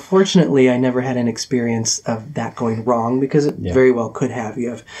 And, fortunately, I never had an experience of that going wrong, because it very well could have.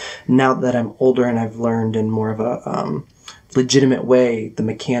 Now that I'm older and I've learned in more of a legitimate way the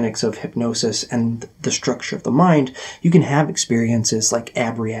mechanics of hypnosis and the structure of the mind, you can have experiences like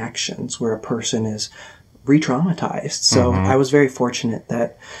abreactions where a person is re-traumatized. So I was very fortunate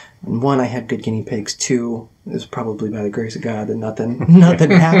that, one, I had good guinea pigs. Two, it was probably by the grace of God that nothing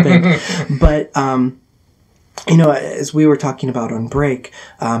happened. But as we were talking about on break,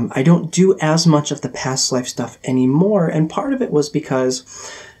 I don't do as much of the past life stuff anymore, and part of it was because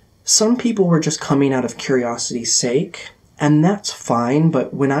some people were just coming out of curiosity's sake. And that's fine,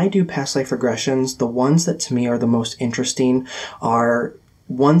 but when I do past life regressions, the ones that to me are the most interesting are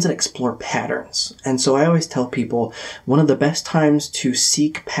ones that explore patterns. And so I always tell people one of the best times to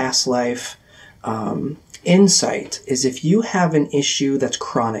seek past life insight is if you have an issue that's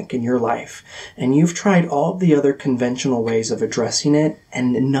chronic in your life and you've tried all the other conventional ways of addressing it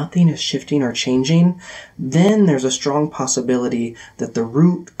and nothing is shifting or changing, then there's a strong possibility that the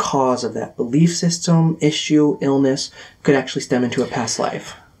root cause of that belief system, issue, illness could actually stem into a past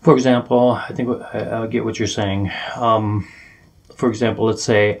life. For example, I think I get what you're saying. For example, let's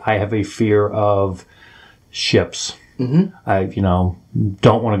say I have a fear of ships. I,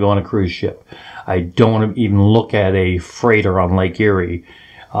 don't want to go on a cruise ship. I don't want to even look at a freighter on Lake Erie.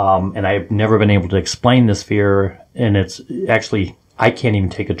 And I've never been able to explain this fear. And it's actually, I can't even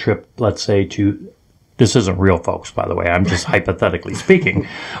take a trip, let's say, this isn't real, folks, by the way. I'm just hypothetically speaking.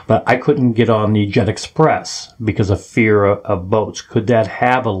 But I couldn't get on the Jet Express because of fear of boats. Could that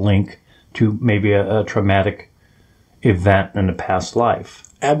have a link to maybe a traumatic event in a past life?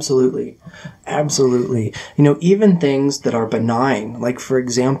 Absolutely. Absolutely. Even things that are benign, like, for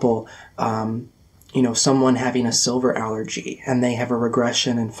example, someone having a silver allergy and they have a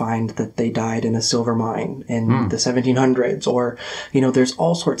regression and find that they died in a silver mine in the 1700s, or, there's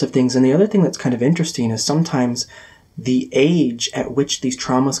all sorts of things. And the other thing that's kind of interesting is sometimes the age at which these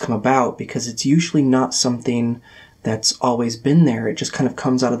traumas come about, because it's usually not something that's always been there. It just kind of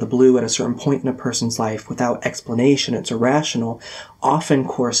comes out of the blue at a certain point in a person's life without explanation. It's irrational, often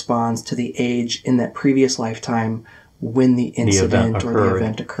corresponds to the age in that previous lifetime when the incident or the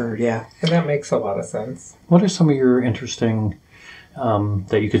event occurred. Yeah. And that makes a lot of sense. What are some of your interesting,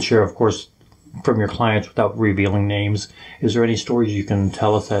 that you could share, of course, from your clients without revealing names? Is there any stories you can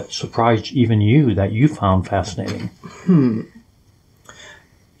tell us that surprised even you that you found fascinating?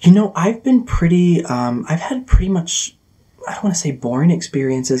 I've been I've had pretty much, I don't want to say boring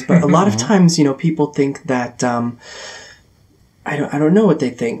experiences, but a lot of times, people think that, I don't know what they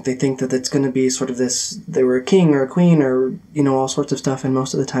think. They think that it's going to be sort of this, they were a king or a queen or, all sorts of stuff. And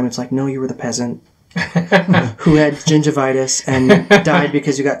most of the time it's like, no, you were the peasant who had gingivitis and died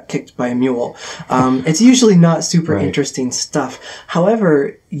because you got kicked by a mule. It's usually not super interesting stuff.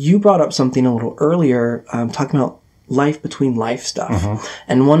 However, you brought up something a little earlier, talking about life between life stuff.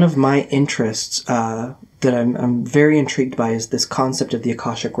 And one of my interests that I'm very intrigued by is this concept of the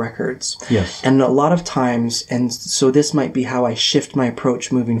Akashic Records. Yes. And a lot of times, and so this might be how I shift my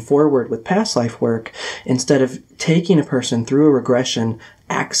approach moving forward with past life work, instead of taking a person through a regression,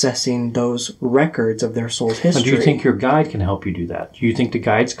 accessing those records of their soul's history. But do you think your guide can help you do that? Do you think the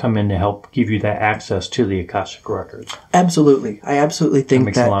guides come in to help give you that access to the Akashic Records? Absolutely. I absolutely think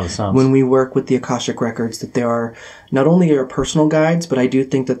makes a lot of sense. When we work with the Akashic Records, that there are not only our personal guides, but I do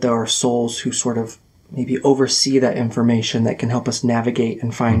think that there are souls who sort of maybe oversee that information that can help us navigate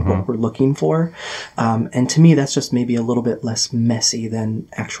and find what we're looking for. And to me, that's just maybe a little bit less messy than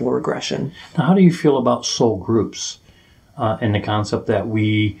actual regression. Now, how do you feel about soul groups and the concept that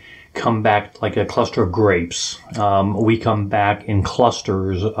we come back like a cluster of grapes? We come back in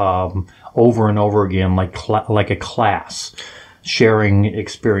clusters over and over again, like a class, sharing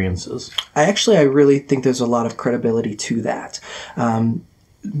experiences. I really think there's a lot of credibility to that.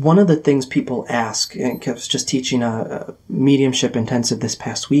 One of the things people ask, and I was just teaching a mediumship intensive this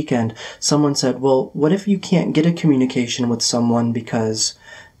past weekend, someone said, well, what if you can't get a communication with someone because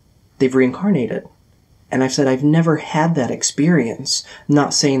they've reincarnated? And I've said, I've never had that experience.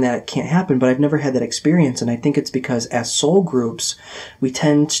 Not saying that it can't happen, but I've never had that experience. And I think it's because as soul groups, we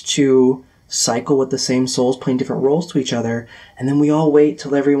tend to cycle with the same souls playing different roles to each other, and then we all wait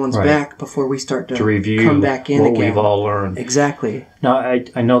till everyone's back before we start to review come back in what again. We've all learned. Exactly. Now,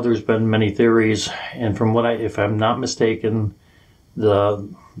 I know there's been many theories, and from what if I'm not mistaken, the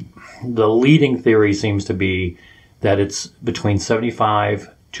leading theory seems to be that it's between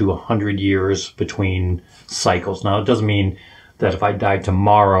 75 to 100 years between cycles. Now, it doesn't mean that if I died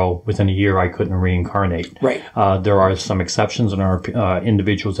tomorrow, within a year, I couldn't reincarnate. Right. There are some exceptions, and there are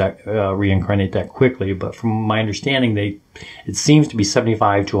individuals that reincarnate that quickly. But from my understanding, it seems to be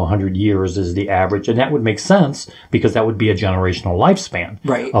 75 to 100 years is the average. And that would make sense because that would be a generational lifespan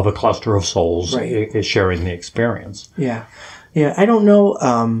of a cluster of souls sharing the experience. Yeah. Yeah, I don't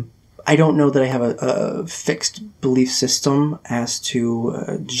know. I don't know that I have a fixed belief system as to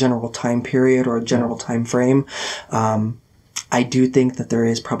a general time period or a general time frame. I do think that there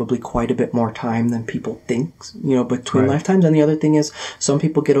is probably quite a bit more time than people think, between lifetimes. And the other thing is, some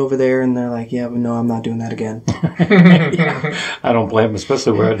people get over there and they're like, yeah, but no, I'm not doing that again. I don't blame them,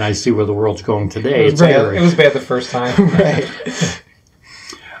 especially when I see where the world's going today. It was bad the first time. Right.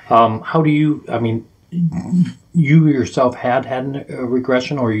 How do you, you yourself had a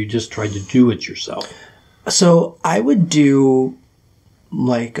regression, or you just tried to do it yourself? So I would do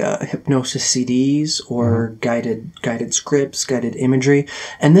like hypnosis CDs or guided scripts, guided imagery.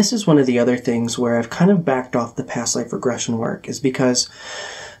 And this is one of the other things where I've kind of backed off the past life regression work, is because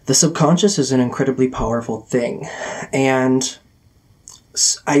the subconscious is an incredibly powerful thing. And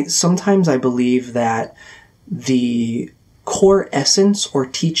sometimes I believe that the core essence or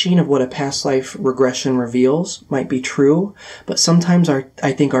teaching of what a past life regression reveals might be true, but sometimes I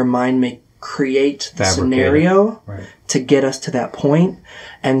think our mind may create the scenario to get us to that point.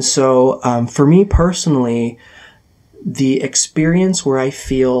 And so for me personally, the experience where I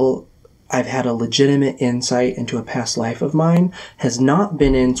feel I've had a legitimate insight into a past life of mine has not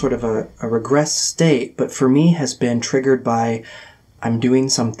been in sort of a regressed state, but for me has been triggered by I'm doing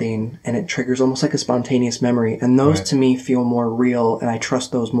something and it triggers almost like a spontaneous memory. And those to me feel more real, and I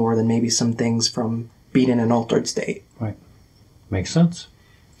trust those more than maybe some things from being in an altered state. Right. Makes sense.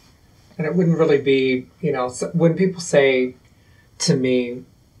 And it wouldn't really be, you know, when people say to me,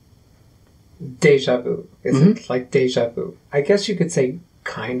 deja vu, is it like deja vu? I guess you could say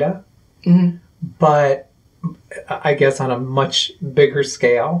kinda, but I guess on a much bigger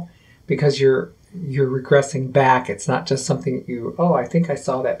scale, because you're regressing back. It's not just something I think I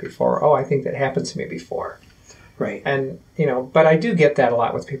saw that before. Oh, I think that happened to me before. Right. And, you know, but I do get that a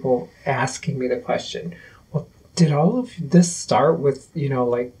lot with people asking me the question, well, did all of this start with, you know,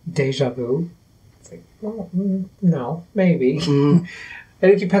 like deja vu? It's like, well, no, maybe. And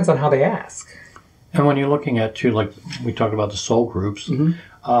it depends on how they ask. And when you're looking at, too, like we talked about the soul groups,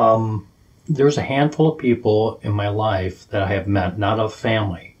 there's a handful of people in my life that I have met, not a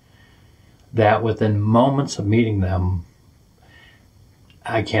family, that within moments of meeting them,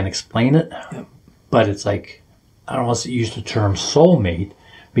 I can't explain it, but it's like, I don't want to use the term soulmate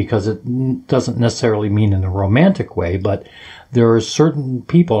because it doesn't necessarily mean in a romantic way, but there are certain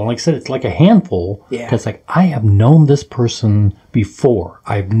people, and like I said, it's like a handful, that's like, I have known this person before.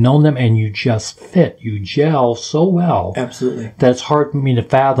 I've known them and you just fit, you gel so well. Absolutely. That it's hard for me to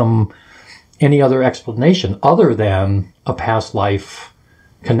fathom any other explanation other than a past life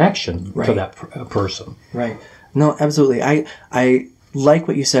connection to that person. Right. No, absolutely. I like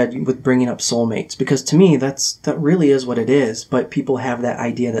what you said with bringing up soulmates, because to me that really is what it is, but people have that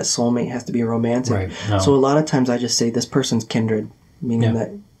idea that soulmate has to be romantic. Right. No. So a lot of times I just say this person's kindred, meaning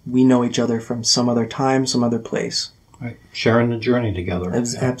that we know each other from some other time, some other place. Right. Sharing the journey together.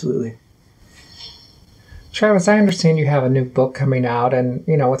 Absolutely. Travis, I understand you have a new book coming out, and,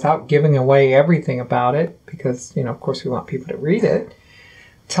 you know, without giving away everything about it, because, you know, of course we want people to read it,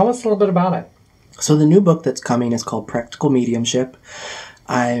 tell us a little bit about it. So the new book that's coming is called Practical Mediumship.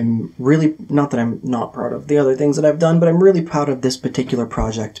 I'm really, not that I'm not proud of the other things that I've done, but I'm really proud of this particular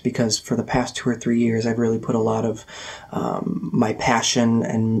project because for the past 2 or 3 years, I've really put a lot of my passion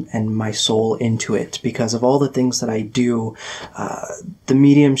and my soul into it. Because of all the things that I do, the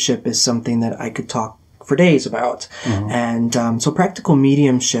mediumship is something that I could talk for days about. And so Practical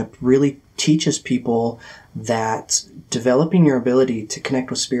Mediumship really teaches people that developing your ability to connect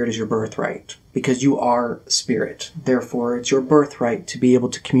with spirit is your birthright, because you are spirit. Therefore, it's your birthright to be able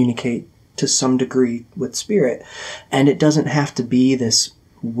to communicate to some degree with spirit. And it doesn't have to be this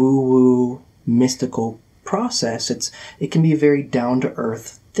woo-woo mystical process. It can be a very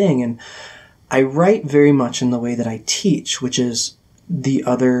down-to-earth thing. And I write very much in the way that I teach, which is the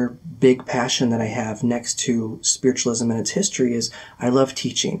other big passion that I have next to spiritualism and its history is I love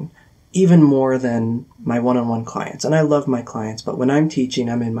teaching. Even more than my one-on-one clients. And I love my clients, but when I'm teaching,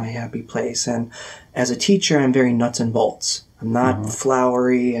 I'm in my happy place. And as a teacher, I'm very nuts and bolts. I'm not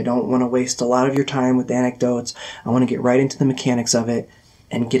flowery. I don't want to waste a lot of your time with anecdotes. I want to get right into the mechanics of it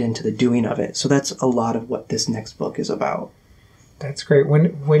and get into the doing of it. So that's a lot of what this next book is about. That's great.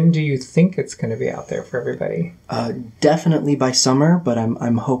 When do you think it's going to be out there for everybody? Definitely by summer, but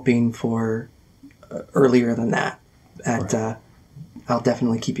I'm hoping for earlier than that. I'll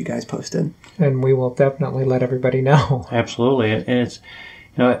definitely keep you guys posted. And we will definitely let everybody know. Absolutely. And it's,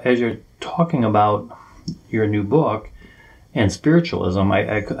 you know, as you're talking about your new book and spiritualism,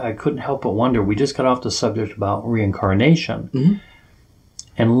 I couldn't help but wonder, we just got off the subject about reincarnation.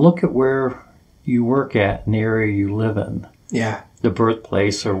 And look at where you work at in the area you live in. Yeah. The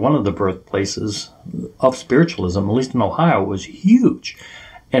birthplace, or one of the birthplaces of spiritualism, at least in Ohio, was huge.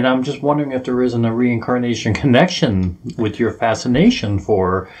 And I'm just wondering if there isn't a reincarnation connection with your fascination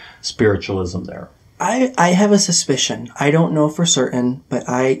for spiritualism there. I have a suspicion. I don't know for certain, but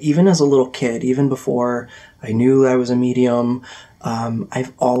even as a little kid, even before I knew I was a medium,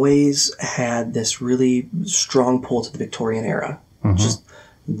 I've always had this really strong pull to the Victorian era. Just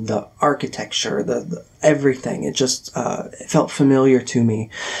the architecture, the everything. It just it felt familiar to me.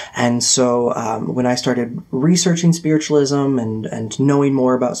 And so when I started researching spiritualism and knowing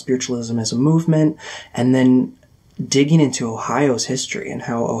more about spiritualism as a movement, and then digging into Ohio's history and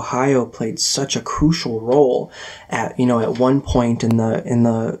how Ohio played such a crucial role at one point in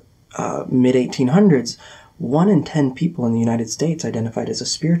the mid 1800s, 1 in 10 people in the United States identified as a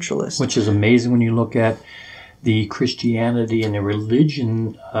spiritualist. Which is amazing when you look at the Christianity and the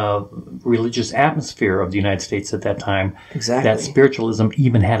religious atmosphere of the United States at that time, Exactly. that spiritualism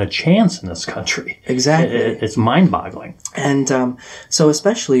even had a chance in this country. Exactly. It's mind-boggling. And so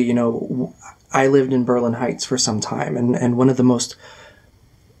especially, you know, I lived in Berlin Heights for some time, and one of the most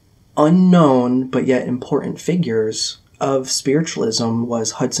unknown but yet important figures of spiritualism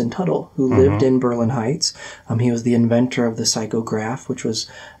was Hudson Tuttle, who lived in Berlin Heights. He was the inventor of the psychograph, which was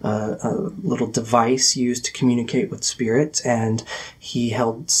a little device used to communicate with spirits, and he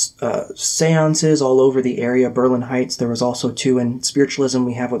held seances all over the area. Berlin Heights, there was also too, in spiritualism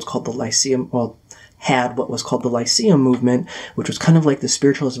we have what's called the Lyceum, had what was called the Lyceum movement, which was kind of like the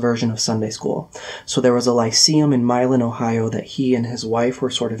spiritualist version of Sunday school. So there was a Lyceum in Milan, Ohio, that he and his wife were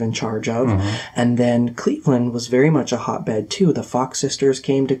sort of in charge of. And then Cleveland was very much a hotbed too. The Fox sisters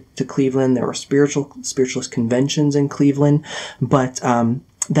came to Cleveland. There were spiritualist conventions in Cleveland. But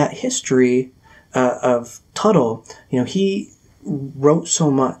that history of Tuttle, you know, he wrote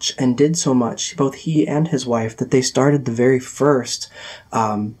so much and did so much, both he and his wife, that they started the very first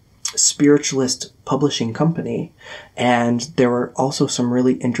spiritualist publishing company. And there were also some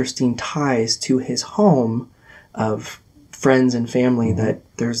really interesting ties to his home of friends and family that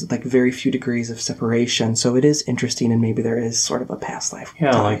there's like very few degrees of separation. So it is interesting, and maybe there is sort of a past life.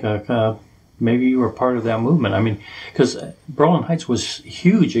 Yeah, tie. like maybe you were part of that movement. I mean, because Berlin Heights was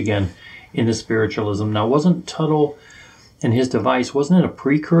huge again in the spiritualism. Now, wasn't Tuttle and his device, wasn't it a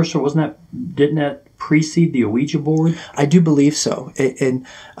precursor? Didn't that precede the Ouija board? I do believe so.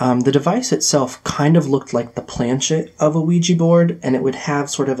 The device itself kind of looked like the planchet of a Ouija board, and it would have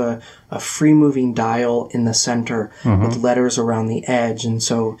sort of a free-moving dial in the center with letters around the edge. And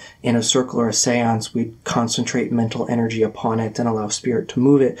so in a circle or a seance, we'd concentrate mental energy upon it and allow spirit to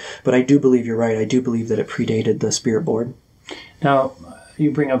move it. But I do believe you're right. I do believe that it predated the spirit board. Now,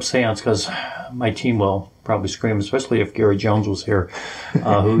 you bring up seance because my team will probably scream, especially if Gary Jones was here,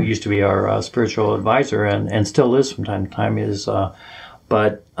 who used to be our spiritual advisor and still is from time to time.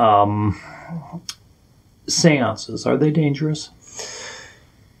 But seances, are they dangerous?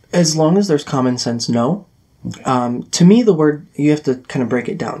 As long as there's common sense, no. Okay. To me, the word, you have to kind of break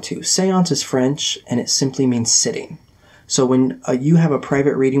it down too. Seance is French, and it simply means sitting. So when you have a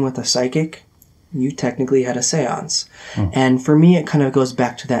private reading with a psychic, you technically had a seance. And for me, it kind of goes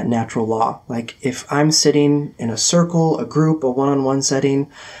back to that natural law. Like if I'm sitting in a circle, a group, a one-on-one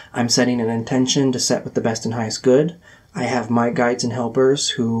setting, I'm setting an intention to set with the best and highest good. I have my guides and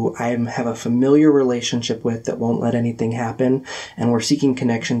helpers who I have a familiar relationship with that won't let anything happen. And we're seeking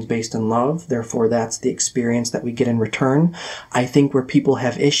connections based on love. Therefore, that's the experience that we get in return. I think where people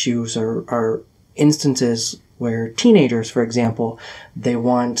have issues are instances where teenagers, for example, they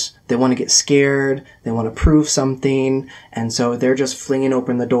want to get scared, they want to prove something, and so they're just flinging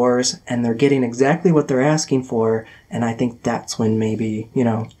open the doors, and they're getting exactly what they're asking for, and I think that's when maybe, you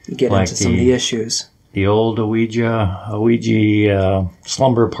know, you get Like into some of the issues. The old Ouija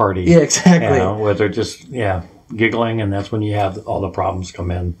slumber party. Yeah, exactly. You know, where they're just, giggling, and that's when you have all the problems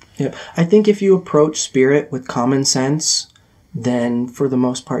come in. Yeah, I think if you approach spirit with common sense, then for the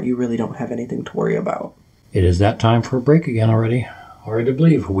most part, you really don't have anything to worry about. It is that time for a break again already. Hard to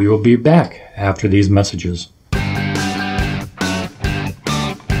believe. We will be back after these messages.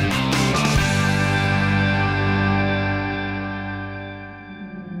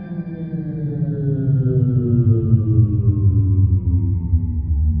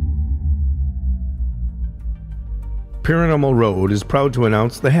 Paranormal Road is proud to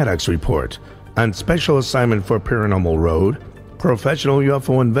announce the Haddocks Report. On special assignment for Paranormal Road, professional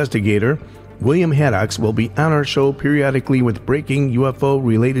UFO investigator William Haddocks will be on our show periodically with breaking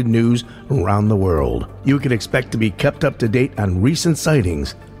UFO-related news around the world. You can expect to be kept up to date on recent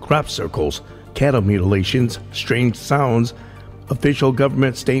sightings, crop circles, cattle mutilations, strange sounds, official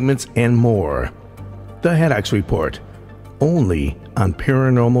government statements, and more. The Haddocks Report, only on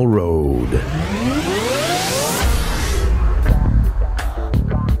Paranormal Road.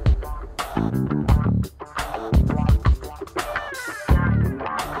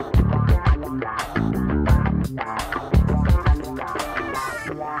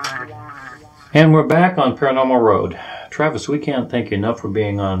 And we're back on Paranormal Road. Travis, we can't thank you enough for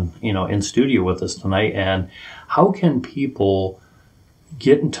being on, in studio with us tonight. And how can people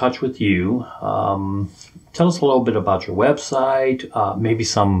get in touch with you? Tell us a little bit about your website, maybe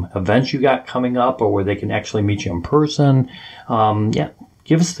some events you got coming up, or where they can actually meet you in person.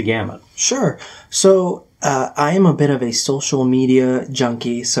 Give us the gamut. Sure. So I am a bit of a social media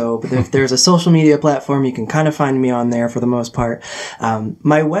junkie, so if there's a social media platform, you can kind of find me on there for the most part.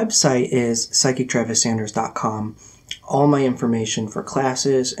 My website is psychictravissanders.com. all my information for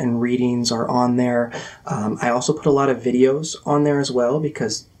classes and readings are on there. I also put a lot of videos on there as well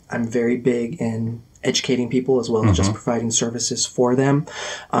because I'm very big in educating people as well as just providing services for them.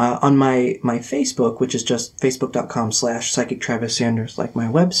 On my Facebook, which is just facebook.com/Psychic Travis Sanders, like my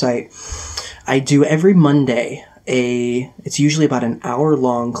website, I do every Monday it's usually about an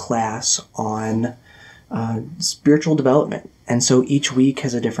hour-long class on spiritual development. And so each week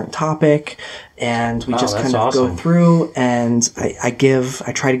has a different topic, and we just kind of go through, and I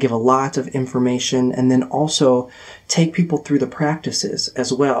try to give a lot of information, and then also take people through the practices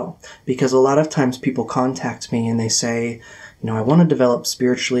as well. Because a lot of times people contact me and they say, I want to develop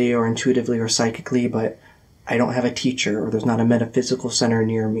spiritually or intuitively or psychically, but I don't have a teacher, or there's not a metaphysical center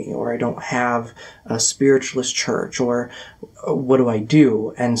near me, or I don't have a spiritualist church, or what do I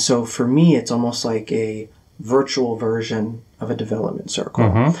do? And so for me, it's almost like a virtual version of a development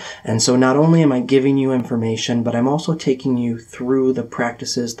circle. And so not only am I giving you information, but I'm also taking you through the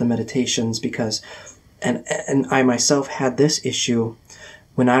practices, the meditations, because, and I myself had this issue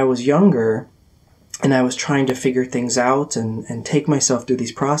when I was younger, and I was trying to figure things out and take myself through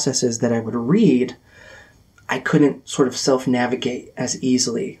these processes that I would read. I couldn't sort of self-navigate as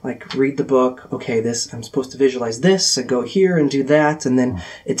easily. Like, read the book, okay, I'm supposed to visualize this and go here and do that, and then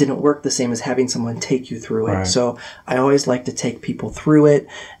it didn't work the same as having someone take you through it. Right. So I always like to take people through it,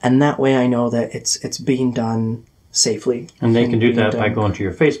 and that way I know that it's being done safely. And they can do that by going to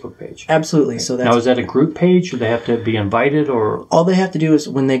your Facebook page. Absolutely. So now, is that a group page? Should they have to be invited, or? All they have to do is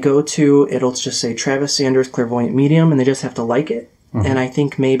when they go to, it'll just say Travis Sanders Clairvoyant Medium, and they just have to like it. And I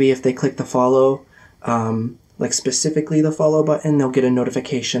think maybe if they click the follow, like specifically the follow button, they'll get a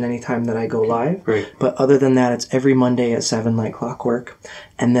notification anytime that I go live. Great. But other than that, it's every Monday at 7 like clockwork.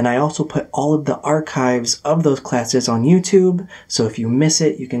 And then I also put all of the archives of those classes on YouTube. So if you miss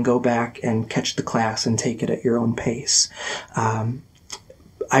it, you can go back and catch the class and take it at your own pace.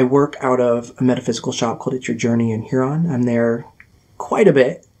 I work out of a metaphysical shop called It's Your Journey in Huron. I'm there quite a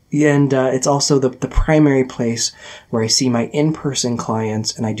bit. And it's also the primary place where I see my in-person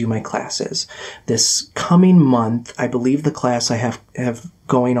clients and I do my classes. This coming month, I believe the class I have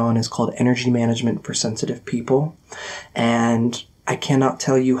going on is called Energy Management for Sensitive People. And I cannot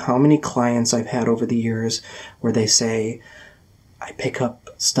tell you how many clients I've had over the years where they say, I pick up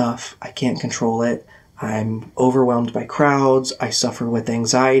stuff, I can't control it, I'm overwhelmed by crowds, I suffer with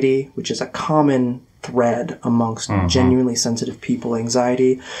anxiety, which is a common thread amongst genuinely sensitive people,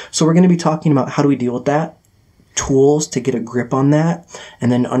 anxiety. So we're going to be talking about how do we deal with that, tools to get a grip on that,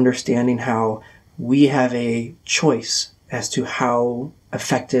 and then understanding how we have a choice as to how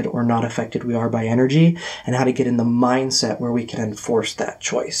affected or not affected we are by energy, and how to get in the mindset where we can enforce that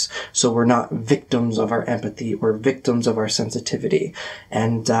choice. So we're not victims of our empathy or victims of our sensitivity.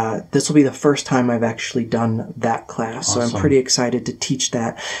 And this will be the first time I've actually done that class. Awesome. So I'm pretty excited to teach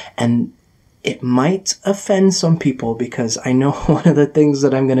that. And it might offend some people because I know one of the things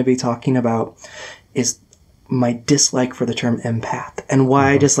that I'm going to be talking about is my dislike for the term empath, and why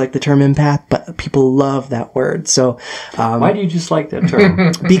I dislike the term empath, but people love that word. So, why do you dislike that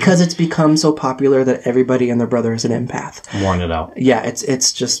term? Because it's become so popular that everybody and their brother is an empath. Worn it out. Yeah,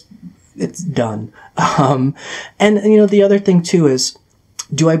 it's done. And the other thing too is,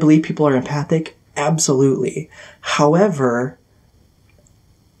 do I believe people are empathic? Absolutely. However,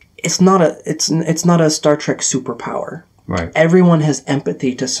 it's not a Star Trek superpower. Right. Everyone has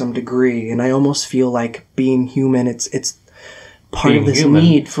empathy to some degree, and I almost feel like being human, it's part of this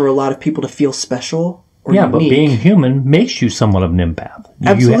need for a lot of people to feel special or unique. But being human makes you somewhat of an empath.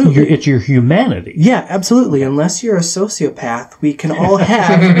 Absolutely. It's your humanity. Yeah, absolutely. Unless you're a sociopath, we can all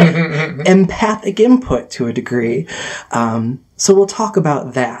have empathic input to a degree. So we'll talk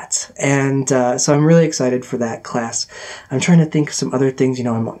about that. And so I'm really excited for that class. I'm trying to think of some other things.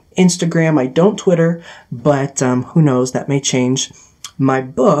 I'm on Instagram. I don't Twitter, but who knows? That may change. My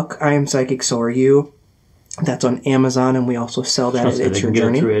book, I Am Psychic, So Are You. That's on Amazon, and we also sell that at It's Your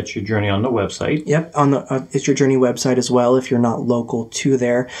Journey. Through It's Your Journey on the website. Yep, on the It's Your Journey website as well, if you're not local to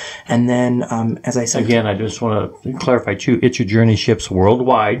there. And then, as I said... Again, I just want to clarify, too, It's Your Journey ships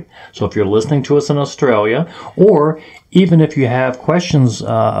worldwide. So if you're listening to us in Australia, or even if you have questions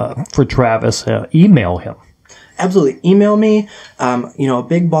for Travis, email him. Absolutely. Email me. A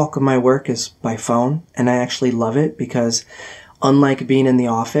big bulk of my work is by phone, and I actually love it because... unlike being in the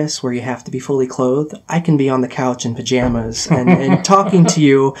office where you have to be fully clothed, I can be on the couch in pajamas and talking to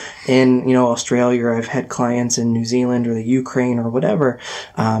you in, Australia, or I've had clients in New Zealand or the Ukraine or whatever.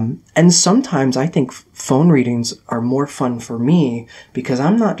 And sometimes I think phone readings are more fun for me because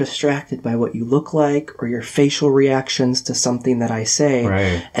I'm not distracted by what you look like or your facial reactions to something that I say.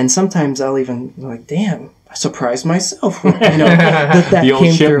 Right. And sometimes I'll even like, damn, I surprised myself, that The old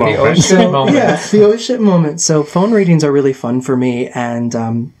came shit through. moment. The old shit moment. Yeah, the oh shit moment. So phone readings are really fun for me,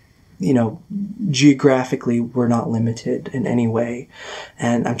 and geographically we're not limited in any way.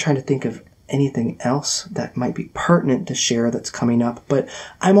 And I'm trying to think of anything else that might be pertinent to share that's coming up. But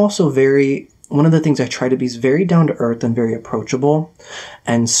I'm also one of the things I try to be is very down to earth and very approachable.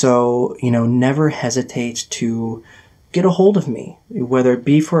 And so, never hesitate to get a hold of me, whether it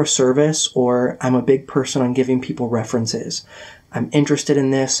be for a service or I'm a big person on giving people references. I'm interested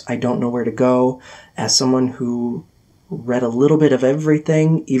in this. I don't know where to go. As someone who read a little bit of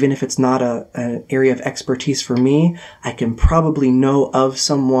everything, even if it's not an area of expertise for me, I can probably know of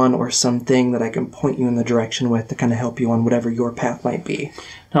someone or something that I can point you in the direction with to kind of help you on whatever your path might be.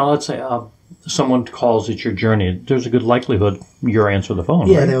 Now, let's say someone calls it your journey. There's a good likelihood you'll answer the phone,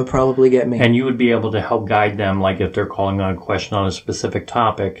 Yeah, right? they would probably get me. And you would be able to help guide them, like if they're calling on a question on a specific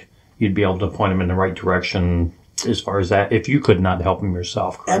topic, you'd be able to point them in the right direction as far as that, if you could not help them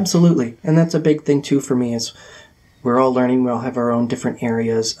yourself, correct? Absolutely. And that's a big thing, too, for me is we're all learning. We all have our own different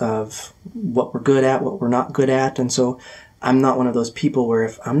areas of what we're good at, what we're not good at. And so I'm not one of those people where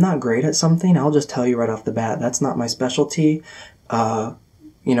if I'm not great at something, I'll just tell you right off the bat, that's not my specialty.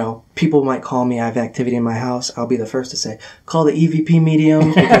 People might call me, I have activity in my house. I'll be the first to say, call the EVP medium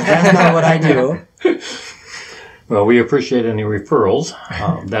because that's not what I do. Well, we appreciate any referrals,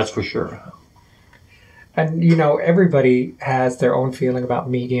 that's for sure. And, everybody has their own feeling about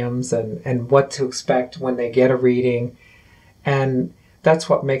mediums and what to expect when they get a reading. And that's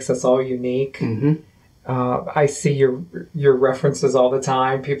what makes us all unique. Mm-hmm. I see your references all the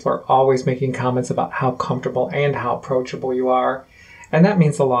time. People are always making comments about how comfortable and how approachable you are. And that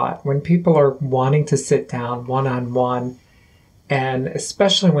means a lot. When people are wanting to sit down one-on-one, and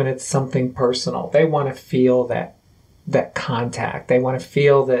especially when it's something personal, they want to feel that contact. They want to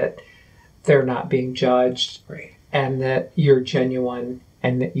feel that they're not being judged, Right. and that you're genuine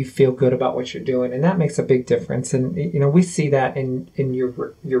and that you feel good about what you're doing. And that makes a big difference. And, we see that in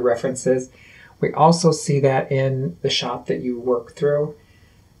your references. We also see that in the shop that you work through.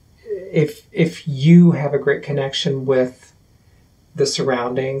 If you have a great connection with the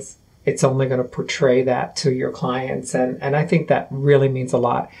surroundings, it's only going to portray that to your clients. And I think that really means a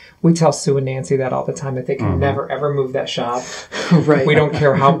lot. We tell Sue and Nancy that all the time, that they can never, ever move that shop. Right. We don't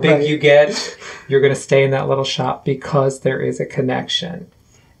care how big Right. you get. You're going to stay in that little shop because there is a connection,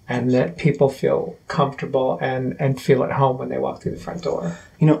 and that people feel comfortable and feel at home when they walk through the front door.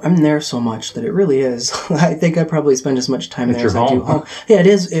 I'm there so much that it really is. I think I probably spend as much time It's there as your I do home. home. Yeah, it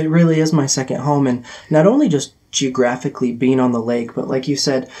is. It really is my second home. And not only just geographically being on the lake, but like you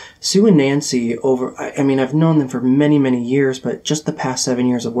said, Sue and Nancy I've known them for many, many years, but just the past 7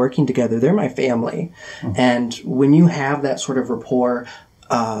 years of working together, they're my family. Mm-hmm. And when you have that sort of rapport,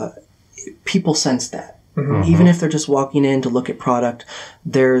 people sense that. Mm-hmm. Even if they're just walking in to look at product,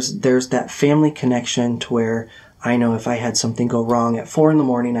 there's that family connection to where I know if I had something go wrong at 4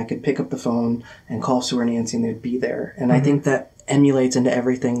 a.m, I could pick up the phone and call Sue or Nancy and they'd be there. And I think that emulates into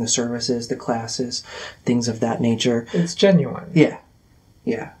everything, the services, the classes, things of that nature. It's genuine. Yeah.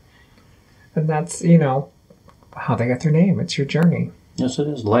 Yeah. And that's, how they got their name. It's your journey. Yes, it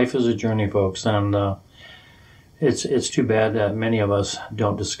is. Life is a journey, folks. And it's too bad that many of us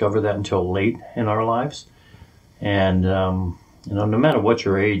don't discover that until late in our lives. And, no matter what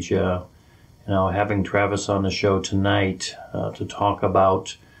your age, having Travis on the show tonight to talk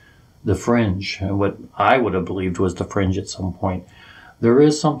about the fringe, and what I would have believed was the fringe at some point. There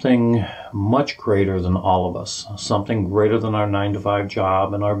is something much greater than all of us, something greater than our 9-to-5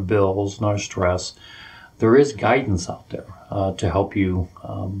 job and our bills and our stress. There is guidance out there to help you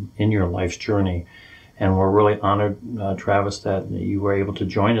in your life's journey. And we're really honored, Travis, that you were able to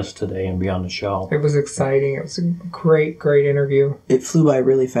join us today and be on the show. It was exciting. It was a great, great interview. It flew by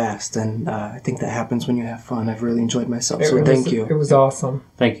really fast, and I think that happens when you have fun. I've really enjoyed myself, so thank you. It was awesome.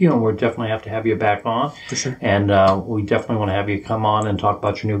 Thank you, and we'll definitely have to have you back on. For sure. And we definitely want to have you come on and talk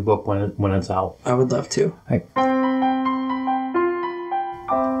about your new book when it's out. I would love to.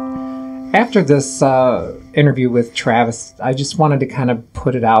 After this interview with Travis, I just wanted to kind of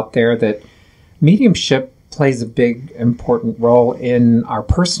put it out there that mediumship plays a big, important role in our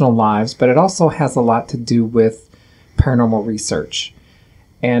personal lives, but it also has a lot to do with paranormal research.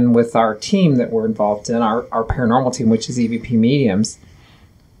 And with our team that we're involved in, our paranormal team, which is EVP Mediums,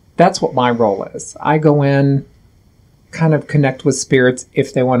 that's what my role is. I go in, kind of connect with spirits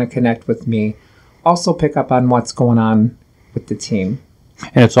if they want to connect with me. Also pick up on what's going on with the team.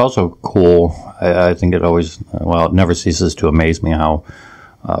 And it's also cool. I think it never ceases to amaze me how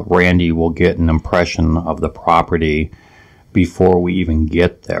Randy will get an impression of the property before we even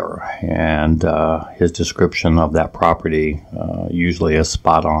get there. And his description of that property usually is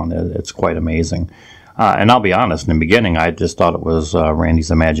spot on. It's quite amazing. And I'll be honest, in the beginning, I just thought it was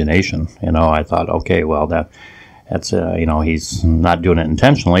Randy's imagination. I thought, okay, well, that's he's not doing it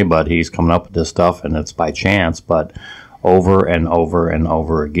intentionally, but he's coming up with this stuff, and it's by chance. But over and over and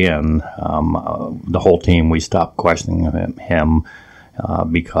over again, the whole team, we stopped questioning him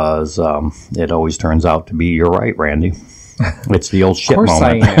because it always turns out to be, you're right, Randy. It's the old shit moment. Of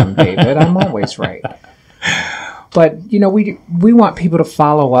course I am, David. I'm always right. But, we want people to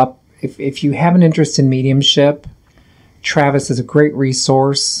follow up. If you have an interest in mediumship, Travis is a great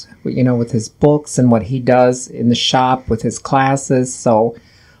resource, with his books and what he does in the shop with his classes. So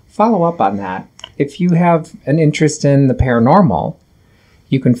follow up on that. If you have an interest in the paranormal,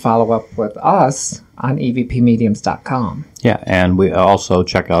 you can follow up with us on evpmediums.com. Yeah, and we also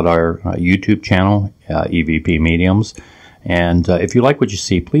check out our YouTube channel, EVP Mediums. And if you like what you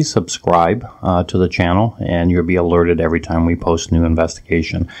see, please subscribe to the channel, and you'll be alerted every time we post new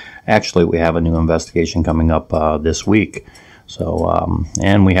investigation. Actually, we have a new investigation coming up this week. So,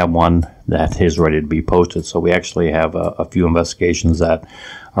 and we have one that is ready to be posted. So we actually have a few investigations that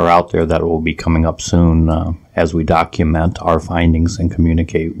are out there that will be coming up soon as we document our findings and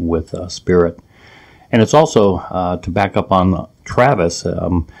communicate with Spirit. And it's also, to back up on Travis,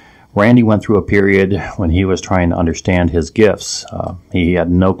 Randy went through a period when he was trying to understand his gifts. He had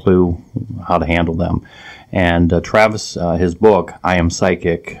no clue how to handle them. And Travis, his book, I Am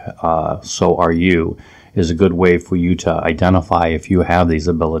Psychic, So Are You, is a good way for you to identify if you have these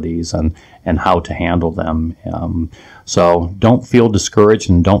abilities and how to handle them. So don't feel discouraged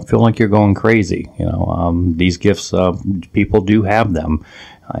and don't feel like you're going crazy. These gifts, people do have them.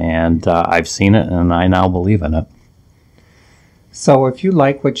 And I've seen it, and I now believe in it. So if you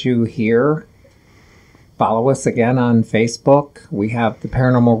like what you hear, follow us again on Facebook. We have the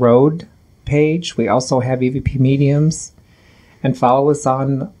Paranormal Road page. We also have EVP Mediums. And follow us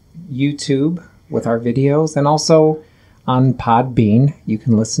on YouTube with our videos, and also on Podbean. You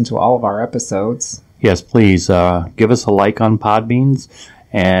can listen to all of our episodes. Yes, please give us a like on Podbeans.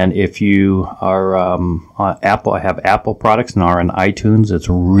 And if you are on Apple, have Apple products and are on iTunes, it's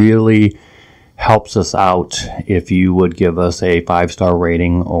really helps us out if you would give us a 5-star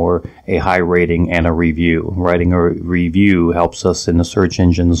rating or a high rating and a review. Writing a review helps us in the search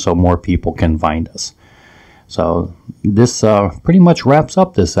engine so more people can find us. So this pretty much wraps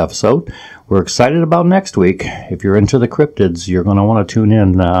up this episode. We're excited about next week. If you're into the cryptids, you're going to want to tune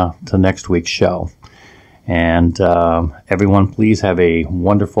in to next week's show. And everyone, please have a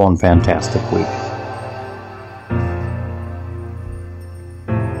wonderful and fantastic week.